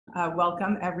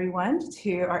Welcome everyone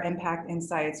to our Impact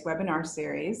Insights webinar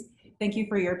series. Thank you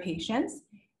for your patience.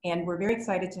 And we're very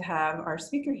excited to have our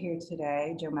speaker here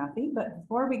today, Joe Mauthe. But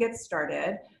before we get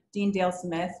started, Dean Dale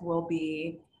Smith will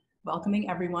be welcoming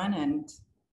everyone, and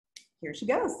here she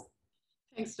goes.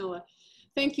 Thanks, Nola.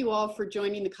 Thank you all for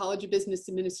joining the College of Business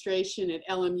Administration at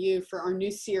LMU for our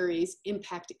new series,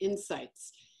 Impact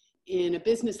Insights. In a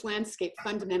business landscape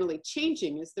fundamentally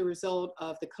changing as the result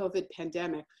of the COVID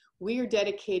pandemic, we are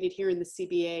dedicated here in the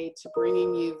CBA to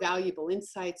bringing you valuable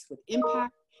insights with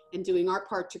impact and doing our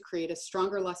part to create a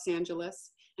stronger Los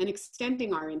Angeles and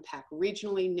extending our impact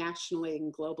regionally, nationally,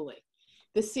 and globally.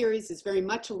 This series is very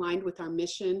much aligned with our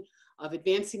mission of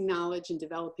advancing knowledge and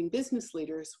developing business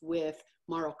leaders with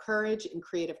moral courage and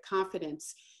creative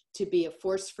confidence to be a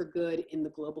force for good in the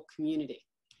global community.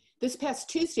 This past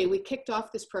Tuesday, we kicked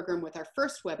off this program with our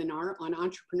first webinar on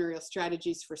entrepreneurial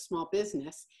strategies for small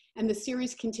business, and the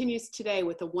series continues today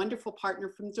with a wonderful partner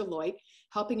from Deloitte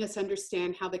helping us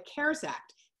understand how the CARES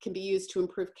Act can be used to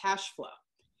improve cash flow.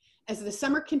 As the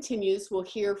summer continues, we'll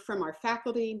hear from our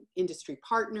faculty, industry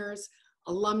partners,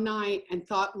 alumni, and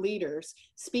thought leaders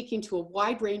speaking to a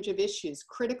wide range of issues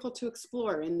critical to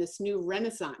explore in this new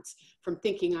renaissance, from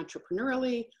thinking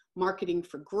entrepreneurially, marketing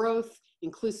for growth,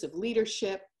 inclusive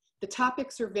leadership. The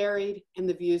topics are varied and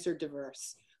the views are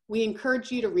diverse. We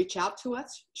encourage you to reach out to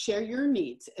us, share your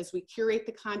needs as we curate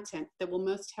the content that will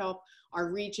most help our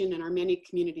region and our many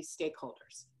community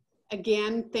stakeholders.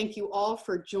 Again, thank you all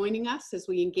for joining us as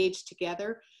we engage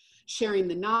together, sharing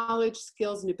the knowledge,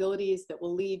 skills, and abilities that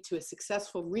will lead to a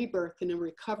successful rebirth in a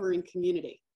recovering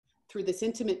community. Through this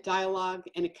intimate dialogue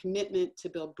and a commitment to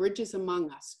build bridges among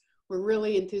us, we're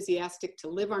really enthusiastic to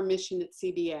live our mission at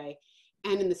CBA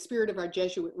and in the spirit of our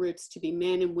Jesuit roots to be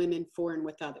men and women for and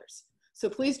with others. So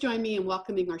please join me in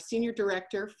welcoming our Senior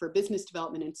Director for Business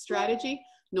Development and Strategy,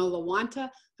 Nola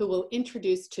Wanta, who will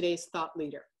introduce today's thought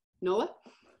leader. Nola?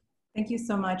 Thank you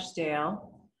so much,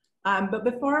 Dale. But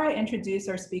before I introduce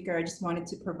our speaker, I just wanted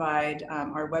to provide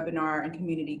our webinar and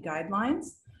community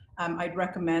guidelines. I'd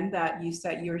recommend that you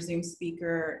set your Zoom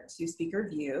speaker to speaker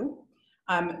view.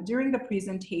 During the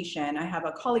presentation, I have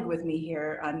a colleague with me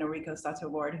here, Noriko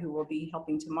Sato-Ward, who will be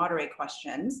helping to moderate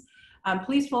questions.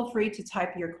 Please feel free to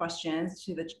type your questions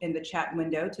in the chat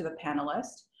window to the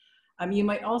panelists. You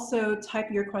might also type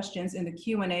your questions in the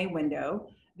Q&A window.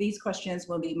 These questions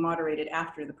will be moderated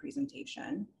after the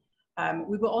presentation.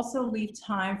 We will also leave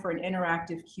time for an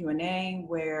interactive Q&A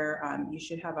where you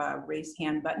should have a raise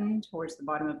hand button towards the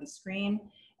bottom of the screen,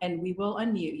 and we will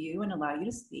unmute you and allow you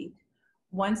to speak.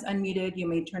 Once unmuted, you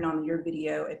may turn on your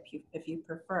video if you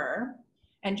prefer.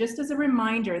 And just as a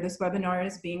reminder, this webinar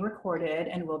is being recorded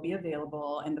and will be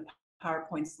available, and the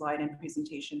PowerPoint slide and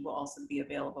presentation will also be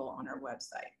available on our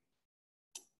website.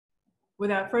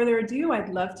 Without further ado, I'd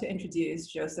love to introduce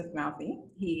Joseph Mauthe.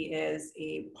 He is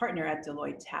a partner at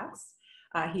Deloitte Tax.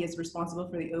 He is responsible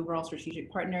for the overall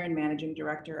strategic partner and managing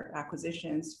director of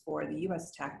acquisitions for the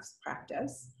U.S. tax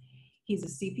practice. He's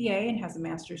a CPA and has a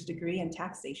master's degree in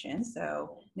taxation,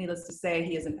 so needless to say,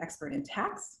 he is an expert in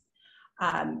tax.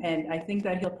 And I think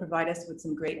that he'll provide us with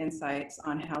some great insights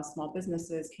on how small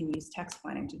businesses can use tax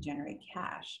planning to generate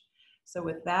cash. So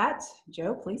with that,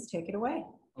 Joe, please take it away.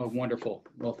 Oh, wonderful.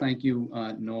 Well, thank you,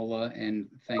 Nola, and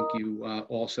thank you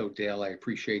also, Dale. I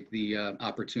appreciate the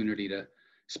opportunity to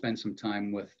spend some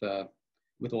time with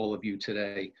all of you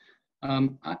today.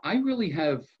 I really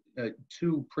have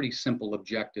two pretty simple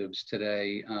objectives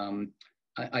today.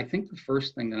 I think the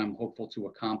first thing that I'm hopeful to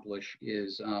accomplish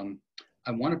is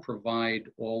I want to provide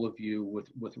all of you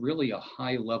with really a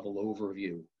high-level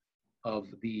overview of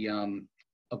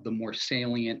the more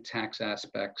salient tax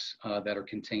aspects that are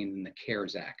contained in the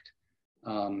CARES Act.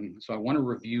 So I want to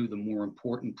review the more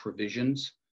important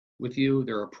provisions with you.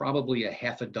 There are probably a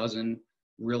half a dozen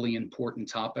really important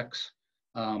topics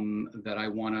that I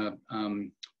want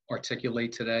to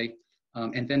articulate today.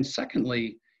 And then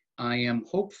secondly, I am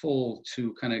hopeful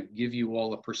to kind of give you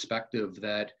all a perspective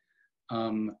that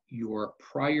your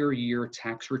prior year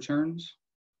tax returns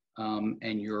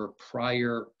and your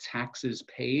prior taxes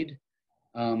paid,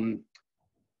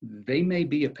 they may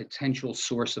be a potential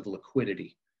source of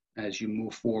liquidity as you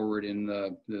move forward in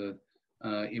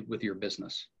with your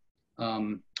business.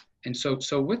 And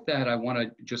so with that, I want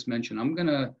to just mention, I'm going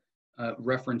to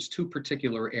reference two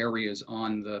particular areas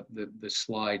on the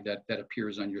slide that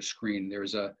appears on your screen.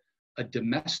 There's a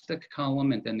domestic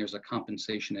column, and then there's a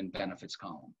compensation and benefits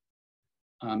column.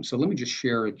 So let me just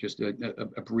share just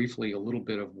briefly a little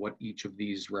bit of what each of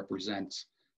these represents.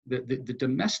 The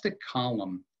domestic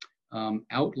column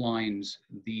outlines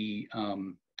the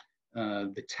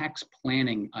the tax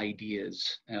planning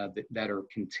ideas that are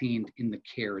contained in the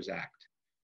CARES Act.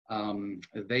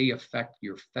 They affect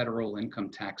your federal income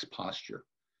tax posture.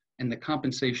 And the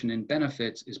compensation and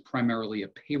benefits is primarily a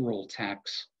payroll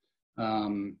tax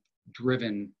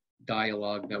driven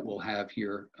dialogue that we'll have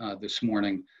here this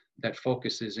morning that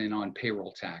focuses in on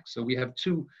payroll tax. So we have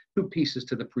two pieces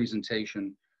to the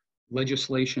presentation: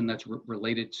 legislation that's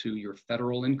related to your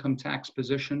federal income tax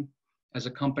position as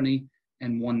a company,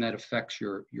 and one that affects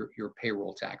your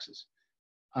payroll taxes.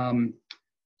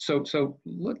 So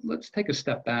let's take a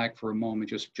step back for a moment,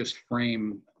 just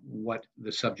frame what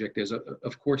the subject is.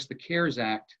 Of course, the CARES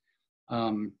Act,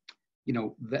 that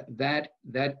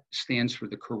stands for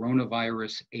the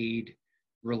Coronavirus Aid,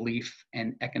 Relief,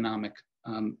 and Economic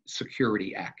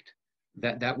Security Act.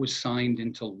 That was signed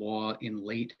into law in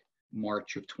late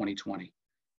March of 2020.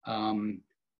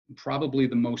 Probably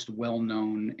the most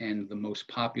well-known and the most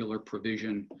popular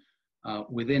provision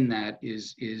within that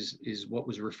is what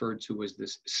was referred to as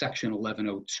this Section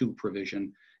 1102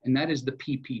 provision, and that is the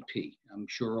PPP. I'm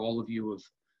sure all of you have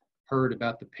heard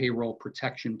about the Payroll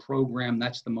Protection Program.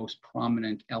 That's the most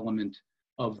prominent element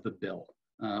of the bill,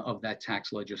 of that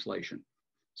tax legislation.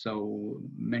 So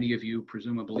many of you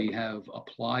presumably have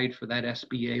applied for that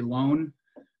SBA loan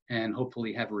and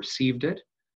hopefully have received it.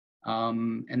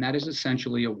 And that is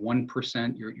essentially a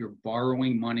 1%, you're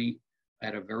borrowing money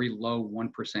at a very low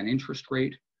 1% interest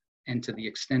rate. And to the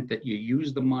extent that you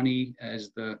use the money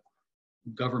as the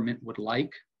government would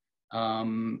like,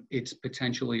 it's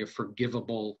potentially a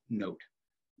forgivable note,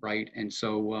 right? And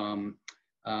so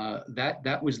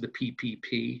that was the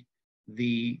PPP.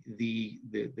 The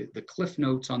cliff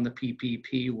notes on the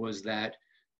PPP was that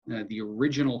the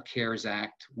original CARES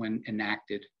Act, when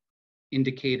enacted,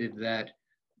 indicated that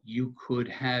you could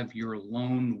have your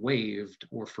loan waived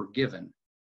or forgiven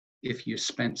if you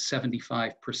spent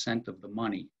 75% of the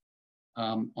money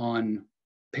on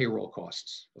payroll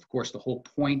costs. Of course, the whole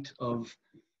point of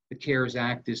the CARES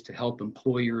Act is to help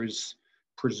employers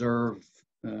preserve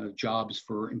jobs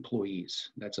for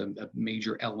employees. That's a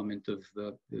major element of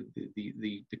the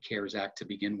CARES Act to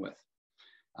begin with.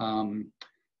 The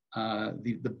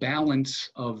balance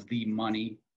of the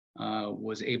money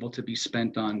was able to be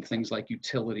spent on things like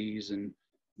utilities and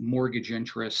mortgage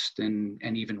interest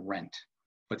and even rent.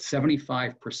 But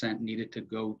 75% needed to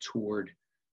go toward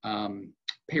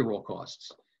payroll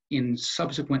costs. In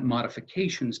subsequent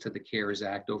modifications to the CARES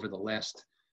Act over the last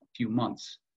few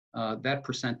months, that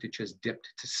percentage has dipped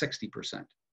to 60%.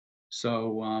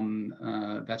 So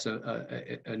that's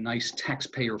a nice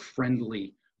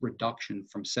taxpayer-friendly reduction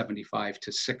from 75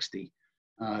 to 60,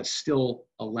 still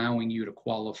allowing you to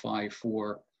qualify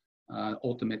for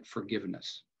ultimate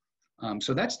forgiveness.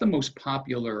 So that's the most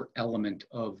popular element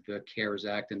of the CARES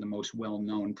Act and the most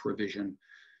well-known provision.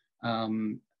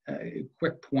 A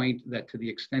quick point that to the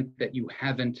extent that you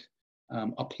haven't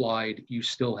applied, you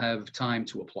still have time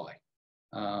to apply.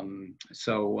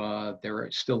 So they're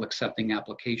still accepting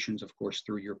applications, of course,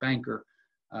 through your banker.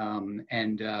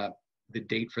 And the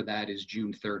date for that is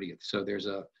June 30th. So there's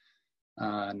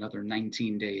another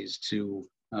 19 days to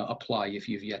apply if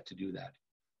you've yet to do that.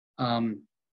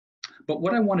 But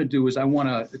what I want to do is I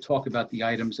want to talk about the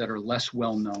items that are less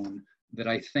well known that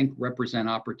I think represent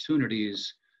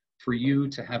opportunities for you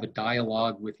to have a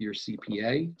dialogue with your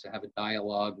CPA, to have a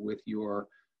dialogue with your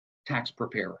tax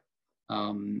preparer,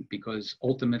 because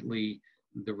ultimately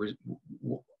there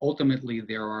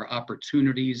are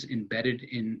opportunities embedded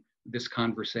in this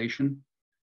conversation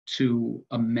to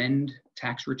amend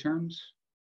tax returns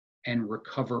and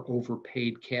recover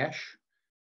overpaid cash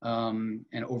and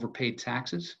overpaid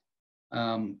taxes,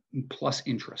 plus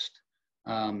interest.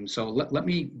 So let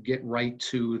me get right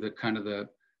to the kind of the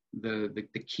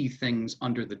key things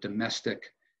under the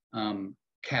domestic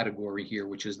category here,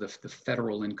 which is the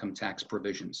federal income tax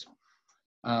provisions.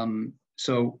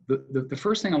 So the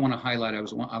first thing I want to highlight,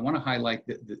 I want to highlight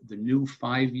the new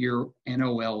 5-year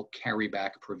NOL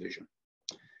carryback provision.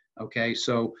 Okay,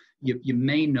 so you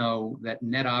may know that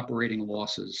net operating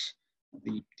losses,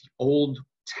 the old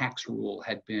tax rule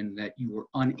had been that you were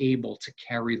unable to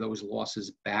carry those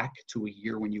losses back to a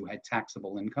year when you had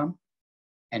taxable income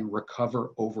and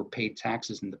recover overpaid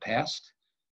taxes in the past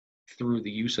through the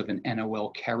use of an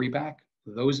NOL carryback.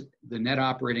 The net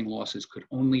operating losses could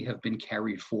only have been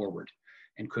carried forward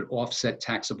and could offset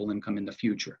taxable income in the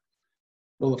future.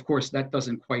 Well, of course, that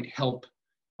doesn't quite help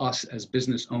us as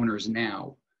business owners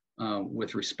now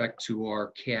with respect to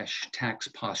our cash tax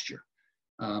posture.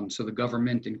 So the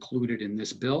government included in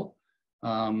this bill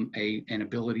an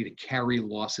ability to carry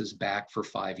losses back for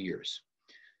 5 years.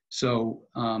 So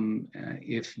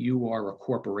if you are a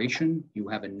corporation, you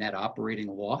have a net operating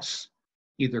loss,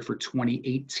 either for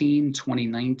 2018,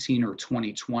 2019, or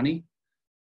 2020,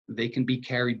 they can be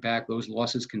carried back. Those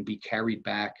losses can be carried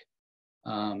back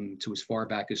to as far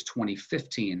back as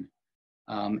 2015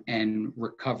 and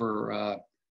recover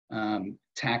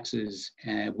taxes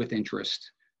with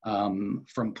interest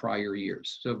from prior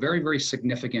years. So very, very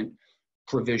significant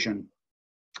provision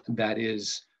that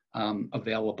is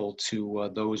available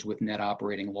to those with net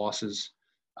operating losses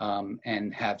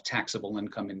and have taxable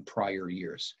income in prior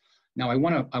years. Now, I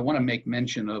want to make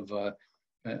mention of a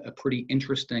pretty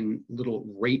interesting little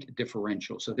rate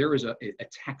differential. So there is a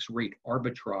tax rate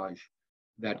arbitrage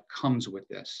that comes with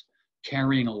this.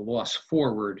 Carrying a loss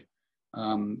forward,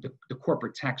 the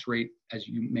corporate tax rate, as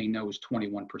you may know, is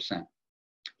 21%.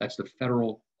 That's the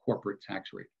federal corporate tax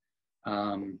rate.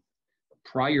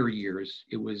 Prior years,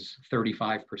 it was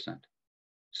 35%.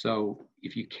 So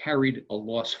if you carried a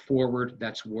loss forward,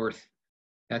 that's worth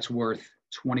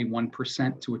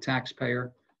 21% to a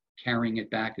taxpayer. Carrying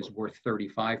it back is worth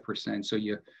 35%. So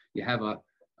you have a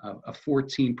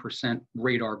 14%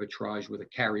 rate arbitrage with a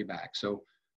carryback. So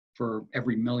for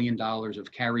every $1 million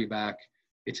of carryback,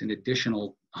 it's an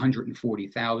additional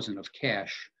 $140,000 of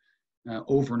cash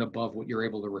over and above what you're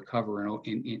able to recover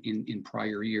in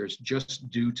prior years,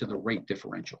 just due to the rate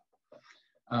differential.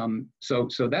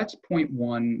 So that's point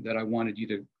one that I wanted you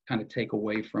to kind of take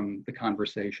away from the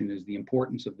conversation, is the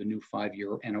importance of the new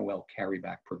 5-year NOL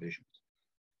carryback provisions.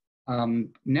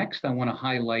 Next, I want to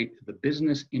highlight the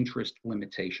business interest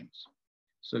limitations.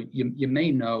 So you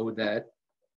may know that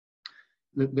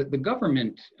the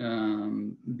government,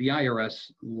 the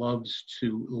IRS, loves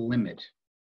to limit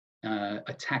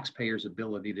a taxpayer's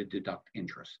ability to deduct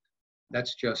interest.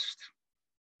 That's just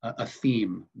a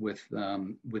theme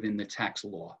within the tax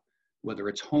law, whether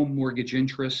it's home mortgage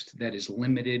interest that is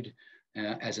limited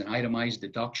as an itemized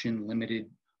deduction, limited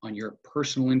on your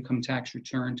personal income tax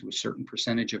return to a certain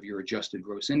percentage of your adjusted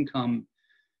gross income,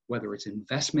 whether it's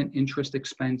investment interest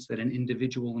expense that an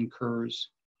individual incurs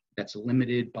that's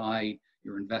limited by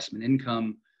your investment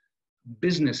income,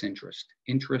 business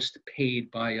interest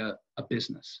paid by a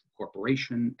business,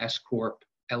 corporation, S Corp,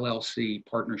 LLC,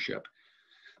 partnership.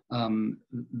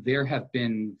 There have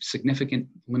been significant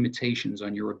limitations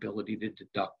on your ability to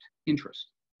deduct interest.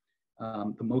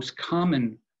 The most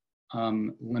common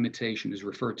limitation is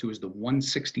referred to as the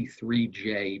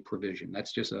 163J provision.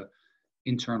 That's just an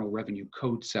Internal Revenue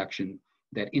Code section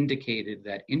that indicated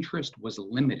that interest was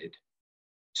limited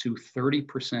to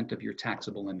 30% of your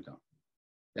taxable income.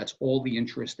 That's all the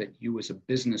interest that you as a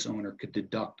business owner could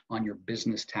deduct on your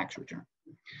business tax return.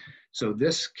 So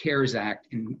this CARES Act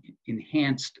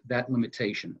enhanced that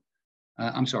limitation.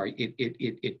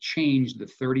 It changed the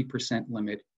 30%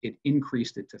 limit. It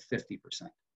increased it to 50%.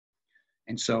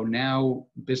 And so now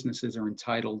businesses are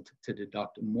entitled to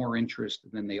deduct more interest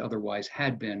than they otherwise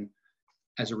had been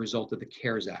as a result of the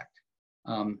CARES Act.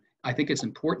 I think it's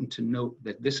important to note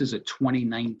that this is a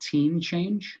 2019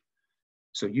 change.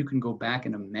 So you can go back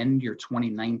and amend your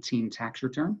 2019 tax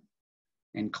return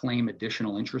and claim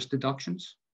additional interest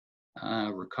deductions,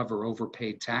 recover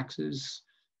overpaid taxes,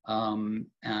 and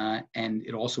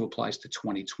it also applies to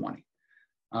 2020.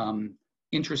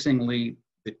 Interestingly,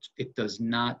 it does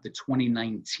not, the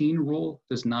 2019 rule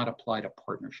does not apply to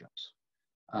partnerships.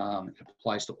 It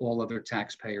applies to all other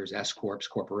taxpayers, S Corps,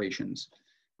 corporations,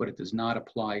 but it does not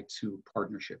apply to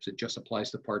partnerships. It just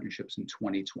applies to partnerships in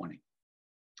 2020.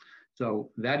 So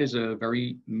that is a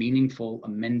very meaningful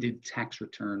amended tax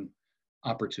return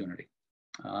opportunity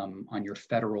on your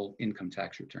federal income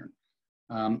tax return.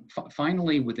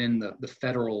 Finally, within the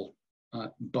federal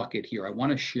bucket here, I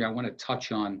want to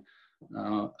touch on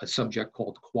a subject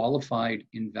called qualified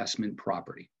investment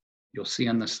property. You'll see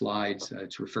on the slides,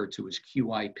 it's referred to as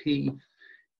QIP.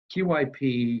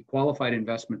 QIP, qualified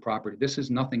investment property, this is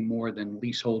nothing more than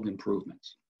leasehold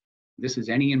improvements. This is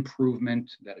any improvement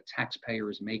that a taxpayer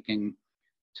is making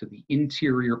to the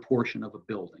interior portion of a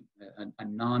building, a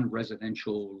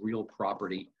non-residential real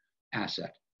property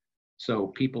asset. So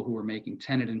people who are making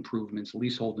tenant improvements,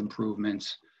 leasehold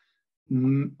improvements,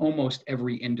 almost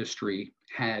every industry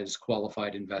has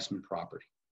qualified investment property,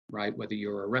 right? Whether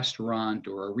you're a restaurant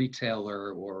or a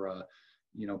retailer or a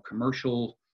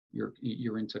commercial,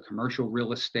 you're into commercial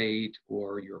real estate,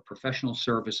 or you're a professional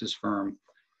services firm.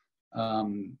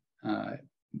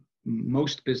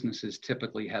 Most businesses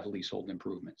typically have leasehold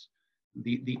improvements.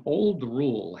 The old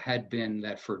rule had been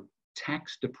that for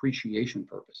tax depreciation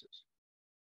purposes,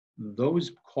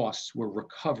 those costs were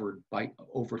recovered by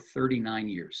over 39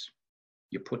 years.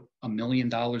 You put $1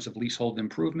 million of leasehold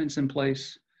improvements in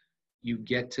place, you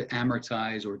get to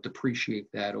amortize or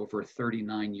depreciate that over a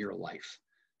 39-year life.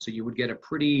 So you would get a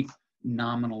pretty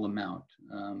nominal amount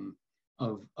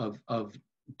of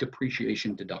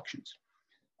depreciation deductions.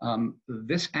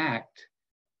 This act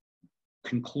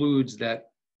concludes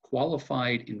that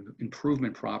qualified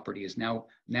improvement property is now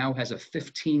has a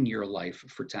 15-year life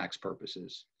for tax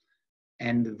purposes.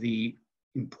 And the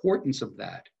importance of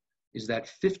that is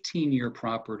that 15-year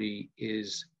property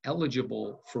is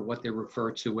eligible for what they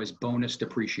refer to as bonus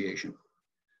depreciation.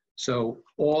 So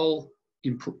all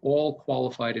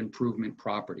qualified improvement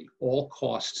property, all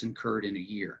costs incurred in a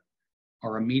year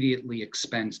are immediately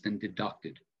expensed and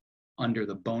deducted under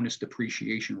the bonus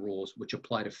depreciation rules, which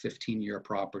apply to 15-year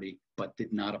property, but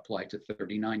did not apply to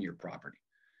 39-year property.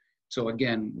 So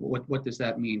again, what does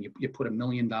that mean? You put $1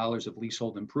 million of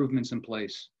leasehold improvements in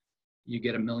place, you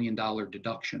get $1 million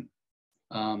deduction,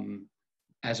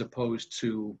 as opposed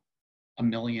to $1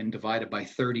 million divided by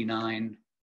 39,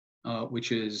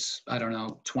 which is, I don't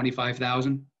know,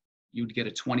 25,000. You'd get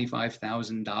a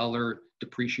 $25,000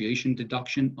 depreciation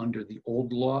deduction under the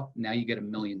old law. Now you get $1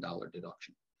 million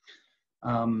deduction.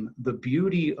 The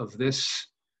beauty of this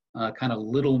kind of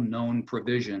little known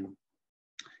provision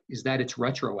is that it's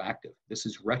retroactive. This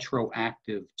is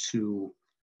retroactive to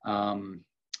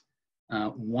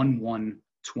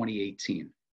 1/1/2018.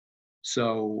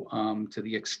 So to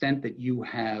the extent that you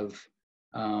have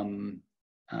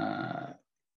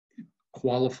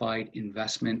qualified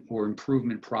investment or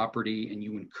improvement property and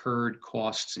you incurred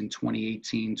costs in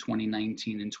 2018,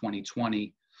 2019, and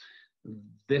 2020,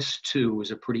 this too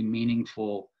is a pretty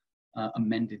meaningful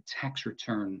amended tax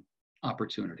return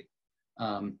opportunity.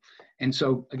 And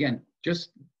so again,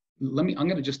 I'm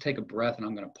going to just take a breath and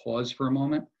I'm going to pause for a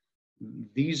moment.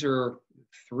 These are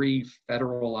 3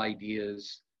 federal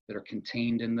ideas that are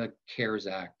contained in the CARES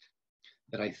Act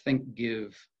that I think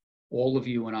give all of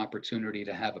you an opportunity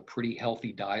to have a pretty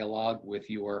healthy dialogue with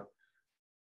your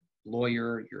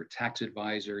lawyer, your tax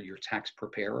advisor, your tax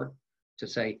preparer, to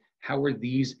say, how are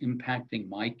these impacting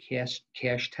my cash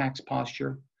tax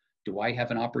posture? Do I have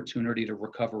an opportunity to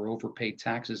recover overpaid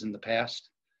taxes in the past?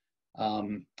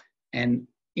 And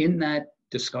in that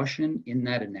discussion, in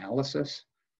that analysis,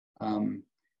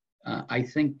 I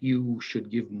think you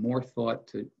should give more thought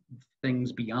to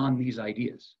things beyond these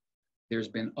ideas. There's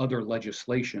been other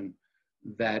legislation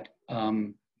that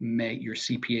your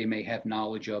CPA may have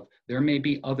knowledge of. There may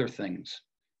be other things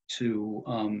to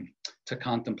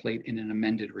contemplate in an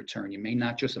amended return. You may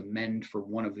not just amend for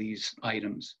one of these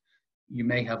items. You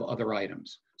may have other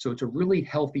items. So it's a really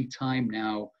healthy time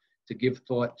now to give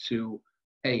thought to,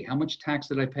 hey, how much tax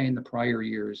did I pay in the prior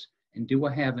years? And do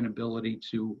I have an ability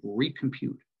to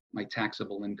recompute my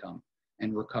taxable income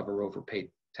and recover overpaid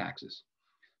taxes?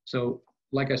 So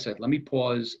like I said, let me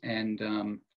pause,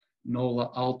 and Nola,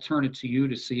 I'll turn it to you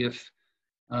to see if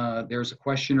there's a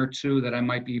question or two that I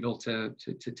might be able to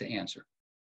answer.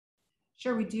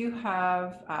 Sure, we do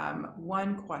have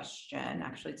one question.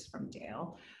 Actually, it's from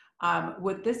Dale.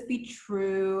 Would this be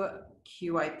true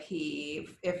QIP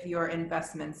if your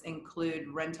investments include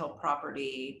rental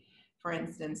property? For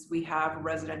instance, we have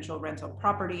residential rental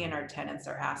property and our tenants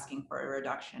are asking for a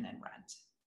reduction in rent.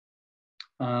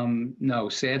 No,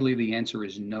 sadly, the answer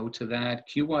is no to that.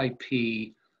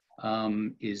 QIP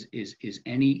is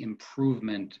any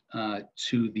improvement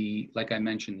to the, like I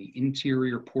mentioned, the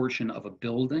interior portion of a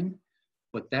building,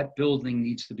 but that building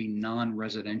needs to be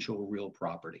non-residential real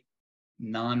property.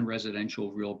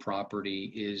 Non-residential real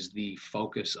property is the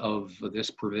focus of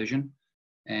this provision,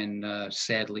 and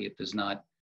sadly, it does not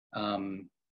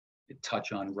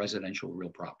touch on residential real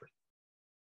property.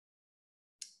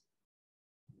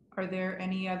 Are there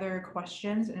any other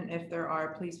questions? And if there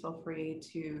are, please feel free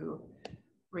to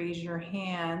raise your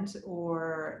hand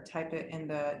or type it in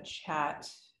the chat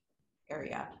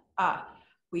area.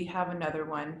 We have another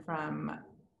one from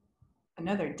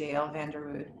another Dale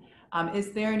Vanderwood.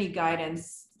 Is there any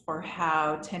guidance for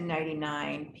how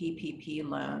 1099 PPP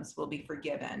loans will be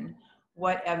forgiven?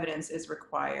 What evidence is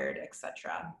required,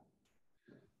 etc.?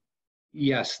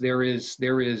 Yes, there is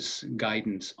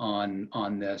guidance on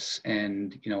this,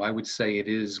 and I would say it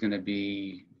is going to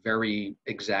be very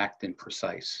exact and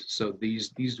precise. So the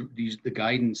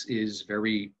guidance is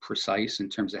very precise in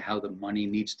terms of how the money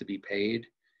needs to be paid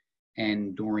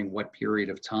and during what period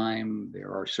of time.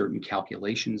 There are certain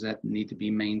calculations that need to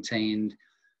be maintained.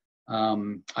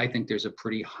 I think there's a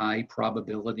pretty high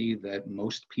probability that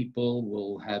most people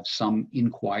will have some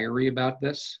inquiry about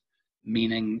this,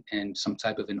 meaning and some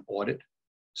type of an audit.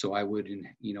 So I would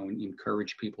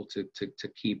encourage people to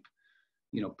keep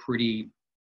pretty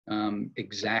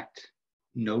exact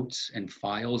notes and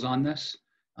files on this.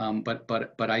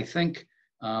 But I think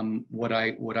what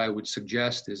I would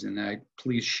suggest is, and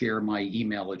please share my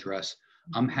email address.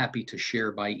 I'm happy to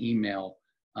share by email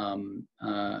kind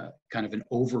of an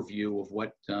overview of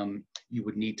what you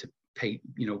would need to pay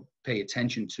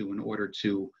attention to in order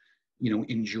to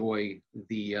enjoy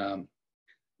the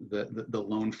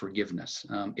loan forgiveness.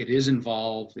 It is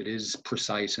involved. It is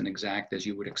precise and exact, as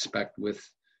you would expect with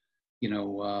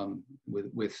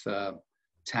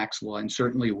tax law, and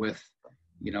certainly with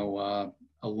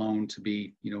a loan to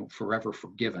be forever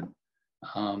forgiven.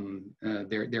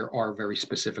 There are very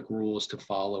specific rules to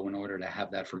follow in order to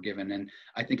have that forgiven, and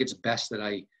I think it's best that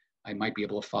I might be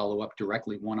able to follow up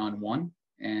directly one-on-one,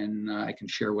 and I can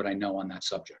share what I know on that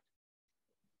subject.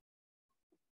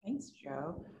 Thanks,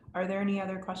 Joe. Are there any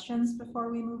other questions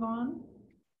before we move on?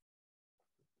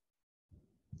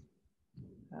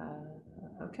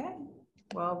 Okay.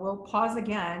 Well, we'll pause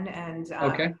again and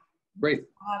okay, great.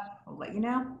 I'll let you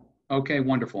know. Okay,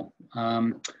 wonderful.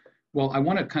 Well, I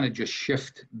want to kind of just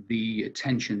shift the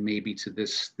attention maybe to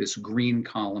this green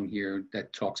column here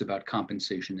that talks about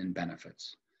compensation and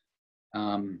benefits.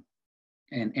 And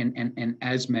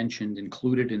as mentioned,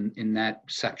 included in that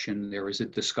section, there is a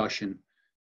discussion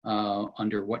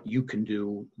under what you can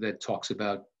do that talks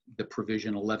about the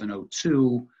provision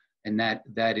 1102, and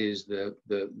that is the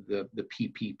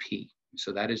PPP.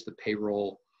 So that is the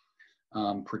payroll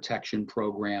protection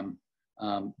program.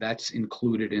 That's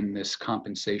included in this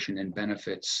compensation and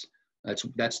benefits.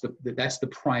 That's the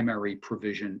primary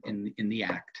provision in the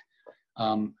Act.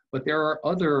 But there are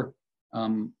other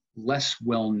less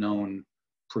well-known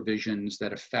provisions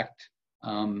that affect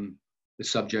the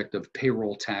subject of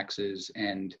payroll taxes,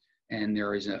 and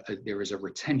there is a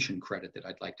retention credit that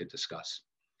I'd like to discuss.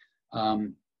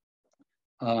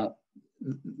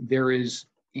 There is,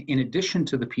 in addition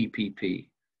to the PPP,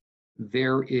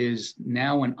 there is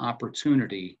now an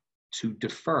opportunity to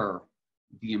defer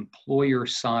the employer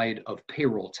side of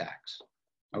payroll tax,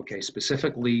 okay,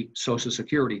 specifically Social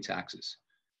Security taxes.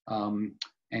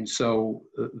 And so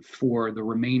for the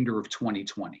remainder of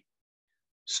 2020.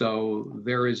 So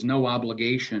there is no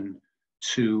obligation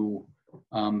to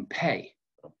pay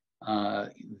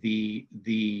the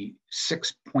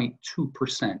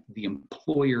 6.2%, the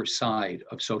employer side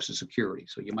of Social Security.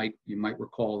 So you might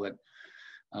recall that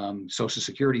Social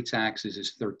Security taxes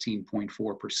is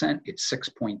 13.4%. It's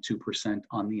 6.2%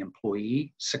 on the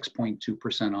employee,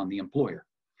 6.2% on the employer.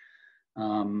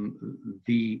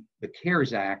 The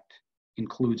CARES Act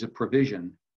includes a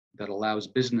provision that allows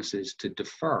businesses to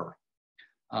defer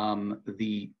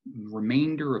the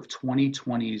remainder of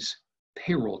 2020's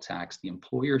payroll tax, the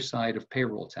employer side of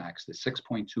payroll tax, the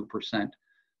 6.2%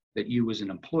 that you as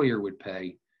an employer would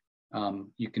pay.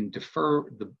 You can defer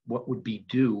what would be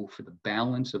due for the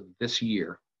balance of this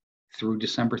year through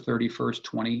December 31st,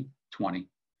 2020.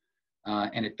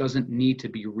 And it doesn't need to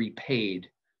be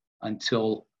repaid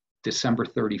until December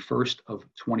 31st of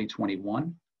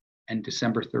 2021 and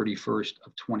December 31st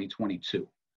of 2022.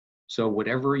 So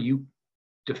whatever you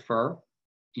defer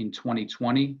in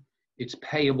 2020, it's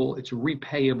payable, it's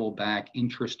repayable back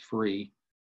interest-free,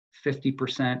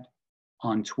 50%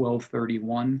 on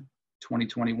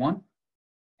 12/31/2021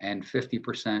 and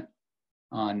 50%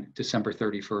 on December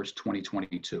 31st,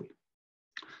 2022.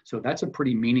 So that's a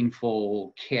pretty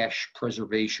meaningful cash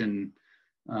preservation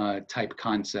type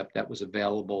concept that was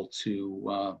available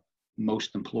to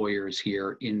most employers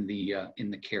here in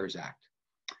the CARES Act.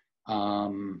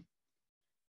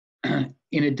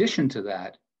 In addition to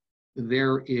that,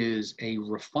 there is a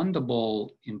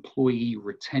refundable employee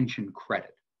retention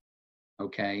credit.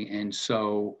 Okay, and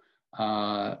so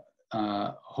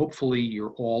hopefully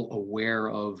you're all aware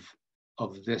of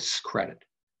this credit.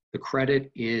 The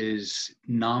credit is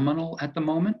nominal at the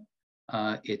moment.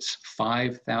 It's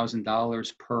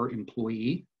 $5,000 per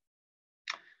employee,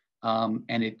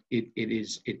 and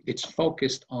it's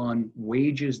focused on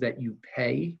wages that you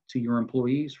pay to your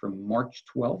employees from March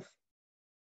 12th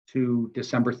to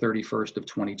December 31st of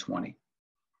 2020.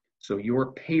 So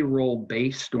your payroll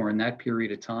base during that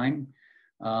period of time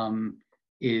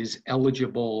is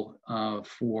eligible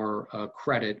for a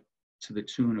credit to the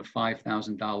tune of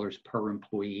 $5,000 per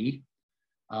employee.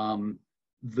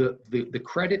 The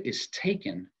credit is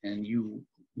taken, and you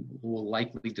will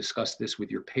likely discuss this with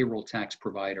your payroll tax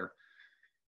provider.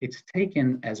 It's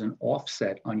taken as an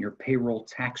offset on your payroll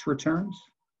tax returns.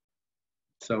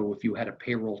 So if you had a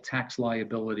payroll tax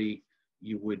liability,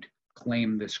 you would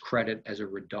claim this credit as a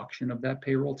reduction of that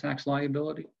payroll tax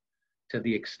liability. To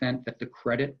the extent that the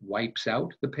credit wipes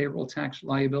out the payroll tax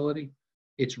liability,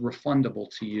 it's refundable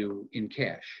to you in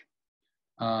cash.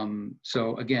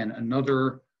 So again,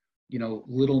 another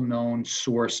little known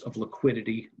source of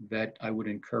liquidity that I would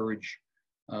encourage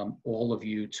all of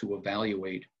you to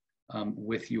evaluate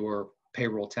with your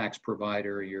payroll tax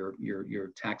provider,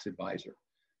 your tax advisor.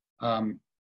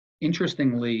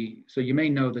 Interestingly, so you may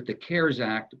know that the CARES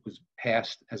Act was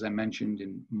passed, as I mentioned,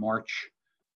 in March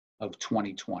of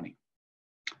 2020.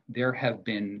 There have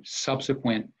been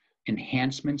subsequent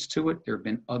enhancements to it. There have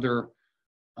been other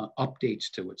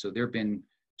updates to it. So there have been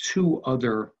 2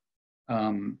 other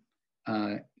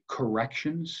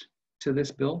corrections to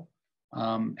this bill.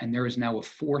 And there is now a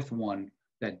 4th one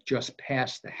that just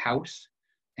passed the House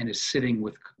and is sitting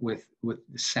with the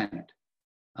Senate.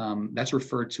 That's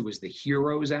referred to as the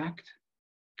HEROES Act.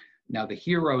 Now, the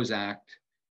HEROES Act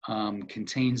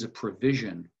contains a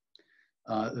provision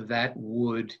that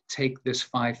would take this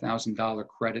 $5,000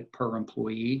 credit per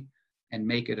employee and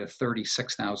make it a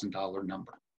 $36,000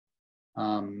 number.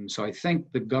 So I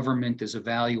think the government is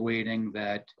evaluating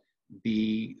that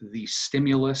the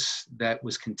stimulus that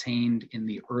was contained in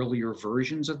the earlier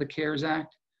versions of the CARES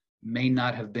Act may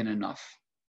not have been enough.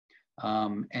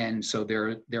 And so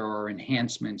there are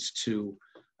enhancements to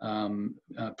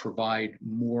provide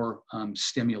more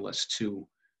stimulus to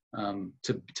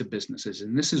businesses.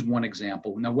 And this is one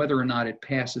example. Now, whether or not it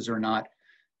passes or not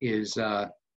is,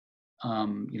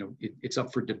 it's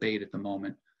up for debate at the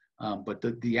moment. But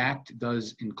the act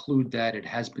does include that. It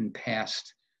has been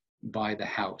passed by the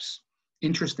House.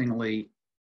 Interestingly,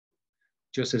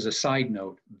 just as a side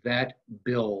note, that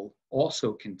bill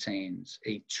also contains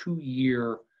a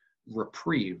 2-year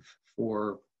reprieve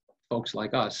for folks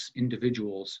like us,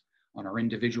 individuals, on our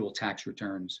individual tax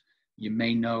returns. You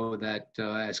may know that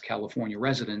as California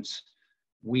residents,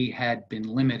 we had been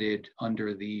limited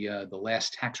under the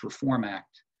last Tax Reform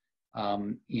Act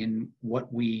in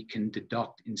what we can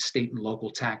deduct in state and local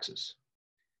taxes,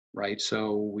 right?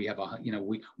 So we have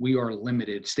we are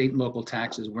limited. State and local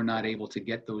taxes, we're not able to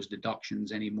get those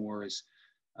deductions anymore as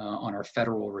on our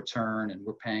federal return, and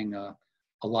we're paying a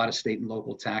lot of state and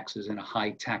local taxes in a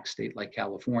high tax state like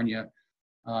California.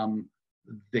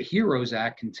 The HEROES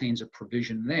Act contains a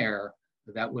provision there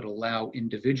that would allow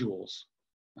individuals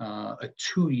a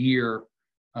 2-year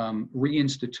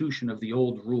reinstitution of the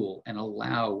old rule and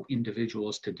allow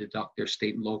individuals to deduct their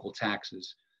state and local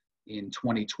taxes in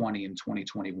 2020 and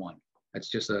 2021. That's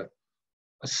just a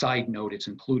side note. It's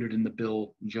included in the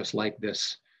bill, just like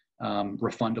this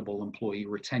refundable employee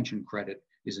retention credit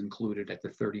is included at the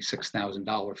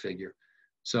 $36,000 figure.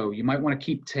 So you might want to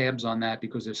keep tabs on that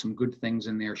because there's some good things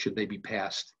in there should they be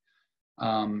passed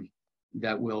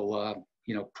that will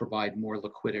provide more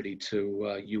liquidity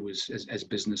to you as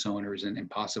business owners and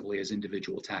possibly as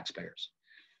individual taxpayers.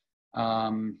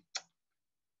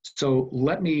 So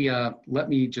let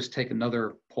me just take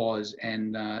another pause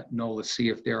and Nola, see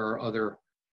if there are other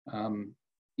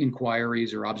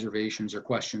inquiries or observations or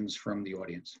questions from the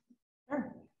audience.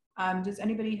 Sure. Does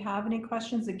anybody have any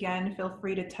questions? Again, feel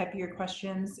free to type your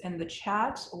questions in the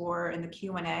chat or in the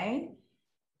Q&A.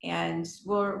 And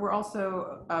you're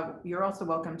also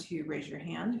welcome to raise your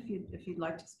hand if you'd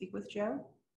like to speak with Joe.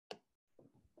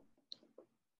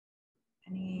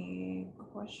 Any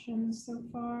questions so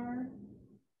far?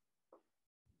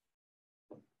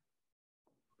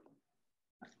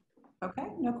 Okay,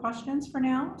 no questions for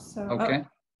now. So okay.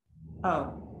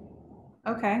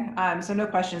 Okay. So no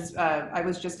questions. I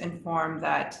was just informed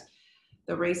that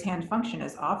the raise hand function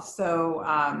is off. So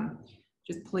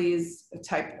just please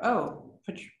type.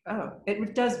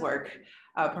 It does work.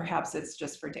 Perhaps it's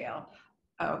just for Dale.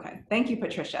 Okay. Thank you,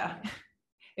 Patricia.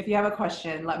 If you have a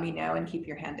question, let me know and keep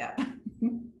your hand up.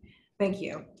 Thank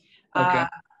you. Okay.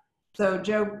 So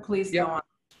Joe, please go on.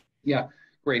 Yeah.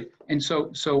 Great. And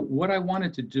so what I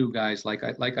wanted to do, guys, like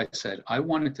I said, I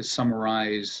wanted to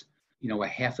summarize, a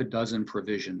half a dozen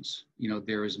provisions.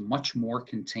 There is much more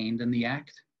contained in the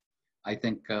Act. I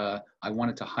think I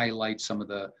wanted to highlight some of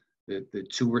the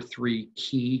 2 or 3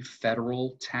 key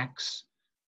federal tax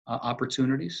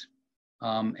opportunities.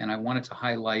 And I wanted to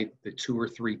highlight the 2 or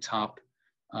 3 top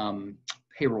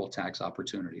payroll tax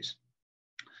opportunities.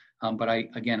 But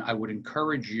I would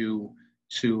encourage you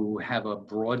to have a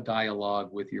broad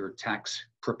dialogue with your tax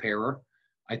preparer.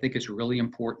 I think it's really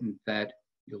important that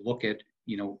you look at,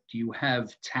 do you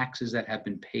have taxes that have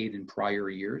been paid in prior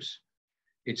years?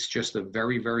 It's just a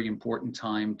very, very important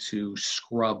time to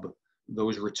scrub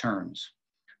those returns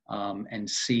and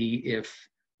see if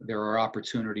there are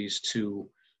opportunities to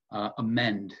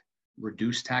amend,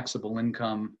 reduce taxable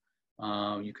income.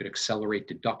 You could accelerate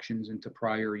deductions into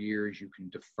prior years. You can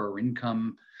defer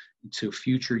income to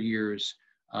future years.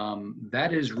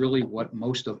 That is really what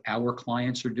most of our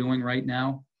clients are doing right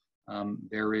now.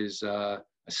 There is a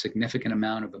significant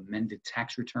amount of amended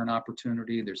tax return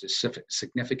opportunity. There's a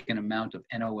significant amount of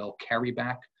NOL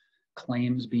carryback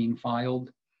claims being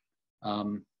filed.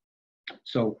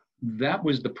 So that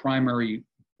was the primary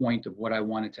point of what I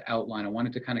wanted to outline. I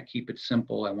wanted to kind of keep it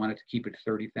simple. I wanted to keep it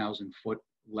 30,000 foot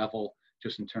level,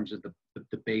 just in terms of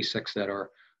the basics that are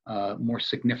more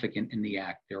significant in the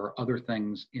act. There are other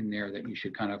things in there that you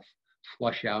should kind of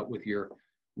flush out with your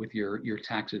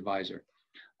tax advisor.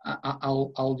 I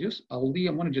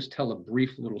want to just tell a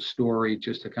brief little story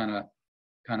just to kind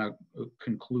of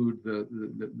conclude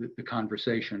the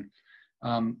conversation.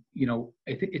 You know,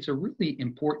 I think it's a really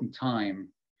important time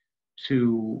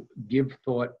to give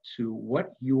thought to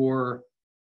what your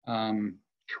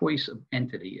choice of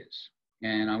entity is.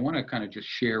 And I want to kind of just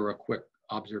share a quick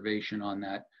observation on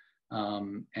that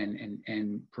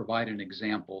and provide an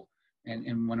example.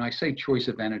 And when I say choice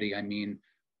of entity, I mean,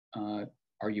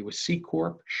 are you a C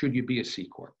Corp? Should you be a C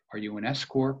Corp? Are you an S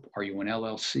Corp? Are you an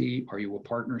LLC? Are you a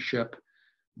partnership?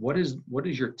 What is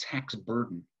your tax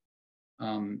burden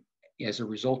as a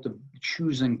result of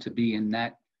choosing to be in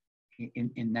that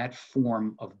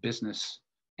form of business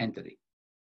entity?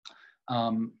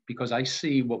 Because we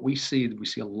see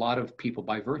a lot of people,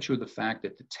 by virtue of the fact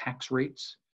that the tax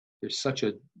rates, there's such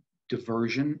a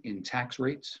diversion in tax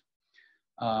rates.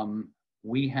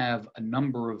 We have a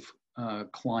number of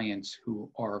clients who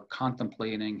are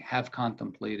have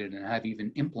contemplated, and have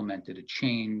even implemented a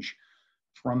change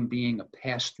from being a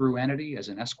pass-through entity as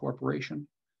an S corporation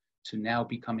to now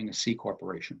becoming a C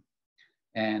corporation.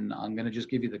 And I'm going to just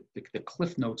give you the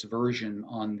Cliff Notes version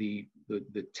on the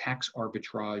tax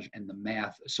arbitrage and the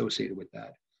math associated with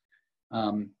that.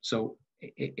 So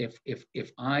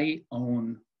if I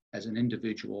own as an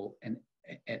individual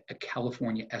a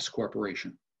California S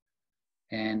corporation,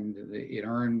 and it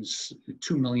earns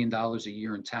 $2 million a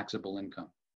year in taxable income,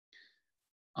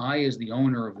 I, as the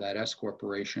owner of that S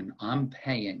corporation, I'm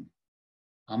paying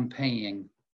 37%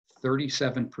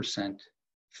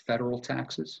 federal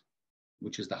taxes,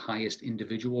 which is the highest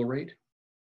individual rate,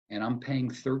 and I'm paying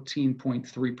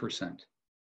 13.3%.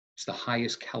 It's the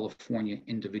highest California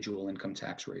individual income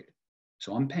tax rate.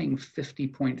 So I'm paying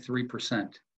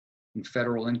 50.3% in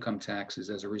federal income taxes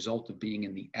as a result of being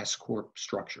in the S Corp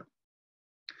structure.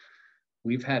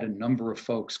 We've had a number of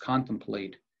folks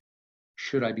contemplate,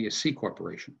 should I be a C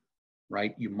corporation,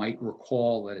 right? You might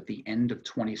recall that at the end of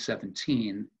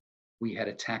 2017, we had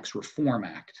a Tax Reform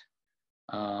Act.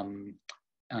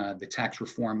 The Tax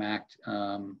Reform Act,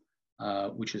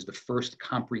 which is the first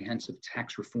comprehensive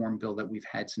tax reform bill that we've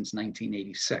had since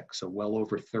 1986, so well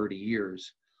over 30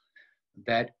 years,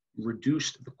 that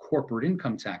reduced the corporate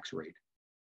income tax rate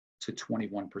to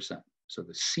 21%. So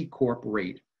the C Corp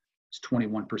rate is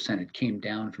 21%. It came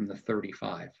down from the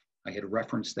 35. I had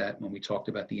referenced that when we talked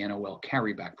about the NOL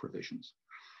carryback provisions.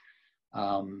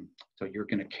 So you're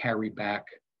going to carry back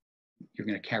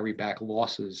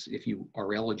losses if you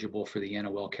are eligible for the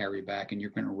NOL carryback, and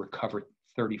you're going to recover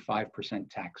 35%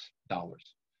 tax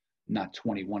dollars, not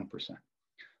 21%.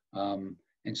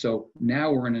 And so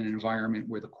now we're in an environment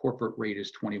where the corporate rate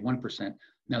is 21%.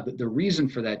 Now, the reason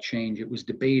for that change, it was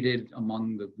debated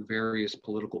among the various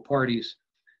political parties.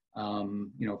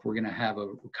 You know, if we're going to have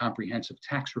a comprehensive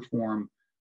tax reform,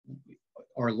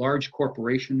 are large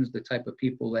corporations the type of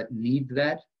people that need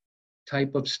that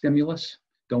type of stimulus?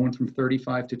 Going from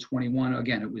 35 to 21,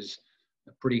 again, it was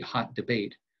a pretty hot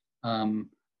debate. On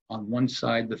one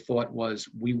side, the thought was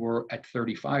we were at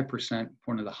 35%,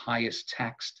 one of the highest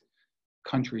taxed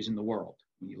countries in the world.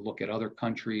 When you look at other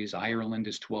countries, Ireland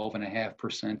is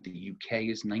 12.5%, the UK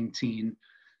is 19%.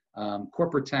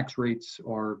 Corporate tax rates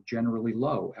are generally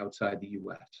low outside the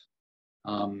US.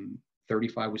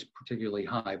 35 was particularly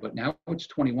high, but now it's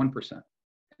 21%.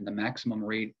 And the maximum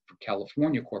rate for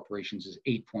California corporations is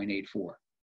 8.84.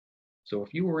 So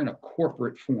if you were in a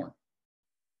corporate form,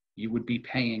 you would be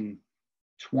paying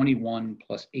 21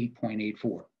 plus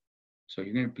 8.84. So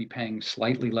you're going to be paying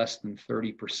slightly less than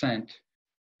 30%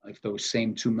 if those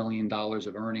same $2 million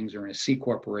of earnings are in a C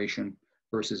corporation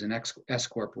versus an S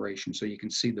corporation. So you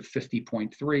can see the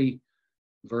 50.3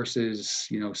 versus,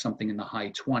 you know, something in the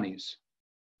high 20s.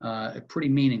 Pretty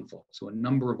meaningful. So a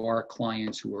number of our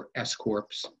clients who are S corps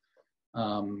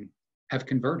have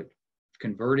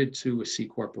converted to a C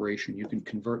corporation. You can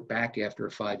convert back after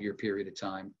a 5-year period of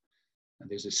time. And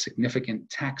there's a significant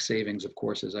tax savings, of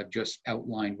course, as I've just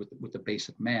outlined with the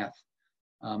basic math.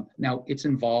 Now it's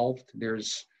involved.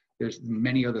 There's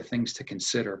many other things to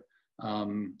consider,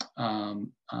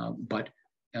 but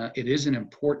it is an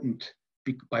important,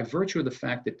 by virtue of the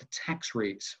fact that the tax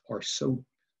rates are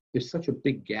there's such a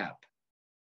big gap.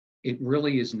 It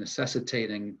really is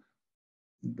necessitating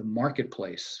the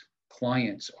marketplace,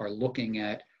 clients are looking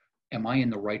at, am I in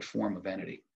the right form of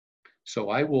entity? So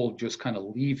I will just kind of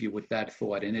leave you with that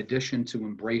thought. In addition to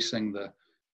embracing the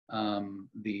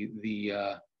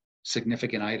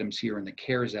significant items here in the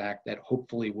CARES Act that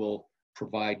hopefully will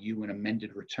provide you an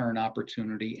amended return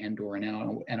opportunity and or an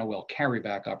NOL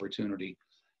carryback opportunity,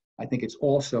 I think it's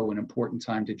also an important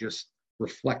time to just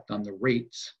reflect on the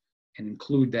rates and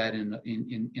include that in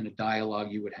a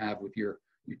dialogue you would have with your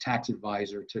tax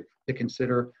advisor to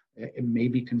consider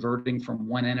maybe converting from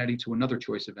one entity to another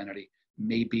choice of entity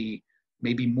may be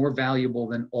more valuable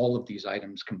than all of these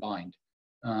items combined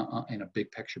in a big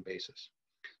picture basis.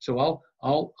 So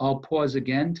I'll pause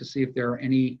again to see if there are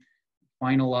any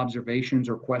final observations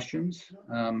or questions.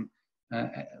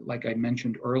 Like I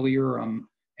mentioned earlier,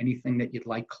 anything that you'd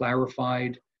like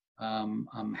clarified,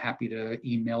 I'm happy to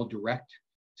email direct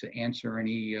to answer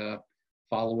any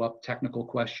follow-up technical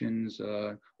questions.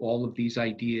 All of these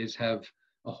ideas have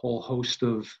a whole host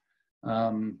of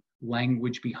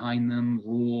language behind them,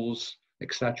 rules,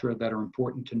 etc., that are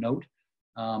important to note.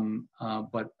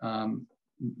 But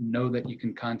know that you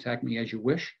can contact me as you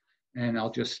wish, and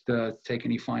I'll just take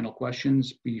any final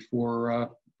questions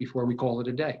before we call it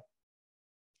a day.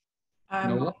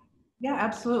 Nola? Yeah,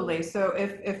 absolutely. So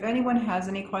if anyone has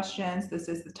any questions, this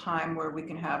is the time where we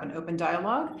can have an open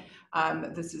dialogue.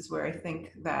 This is where I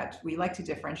think that we like to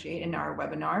differentiate in our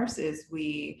webinars is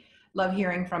we love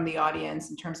hearing from the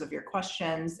audience in terms of your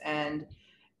questions, and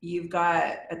you've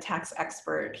got a tax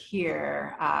expert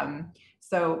here.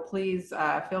 So please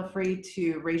feel free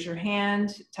to raise your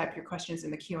hand, type your questions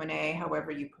in the Q&A, however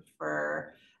you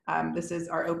prefer. This is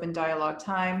our open dialogue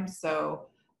time. So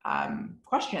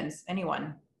questions,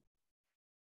 anyone?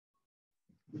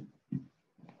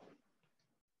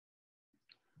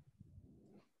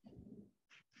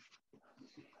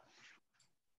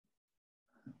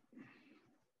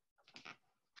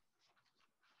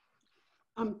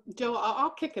 Joe, I'll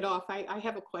kick it off. I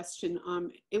have a question.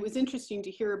 It was interesting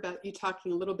to hear about you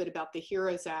talking a little bit about the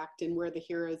HEROES Act and where the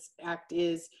HEROES Act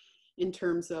is in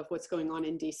terms of what's going on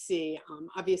in DC.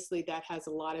 Obviously, that has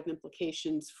a lot of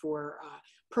implications for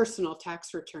personal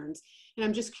tax returns. And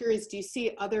I'm just curious, do you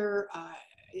see other,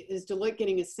 is Deloitte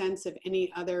getting a sense of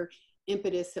any other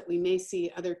impetus that we may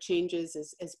see other changes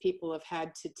as people have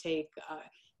had to take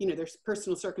you know, their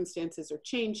personal circumstances are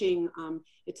changing.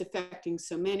 It's affecting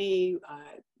so many,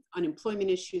 unemployment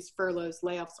issues, furloughs,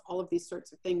 layoffs, all of these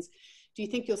sorts of things. Do you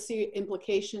think you'll see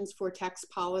implications for tax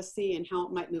policy and how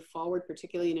it might move forward,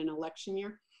 particularly in an election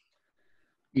year?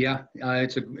 Yeah,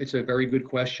 it's a very good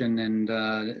question, and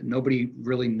nobody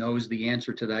really knows the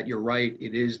answer to that. You're right.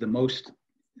 It is the most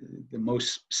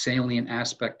salient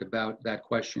aspect about that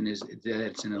question is that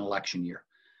it's in an election year,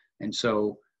 and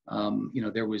so you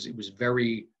know,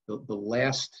 the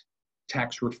last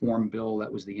tax reform bill that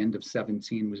was the end of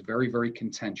 17 was very, very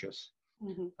contentious.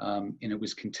 Mm-hmm. And it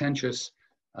was contentious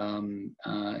in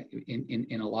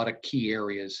a lot of key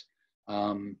areas,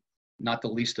 not the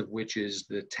least of which is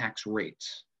the tax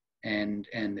rates. And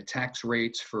the tax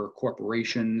rates for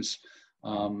corporations,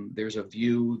 there's a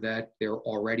view that they're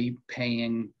already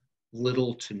paying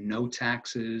little to no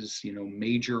taxes, you know,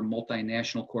 major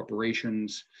multinational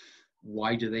corporations.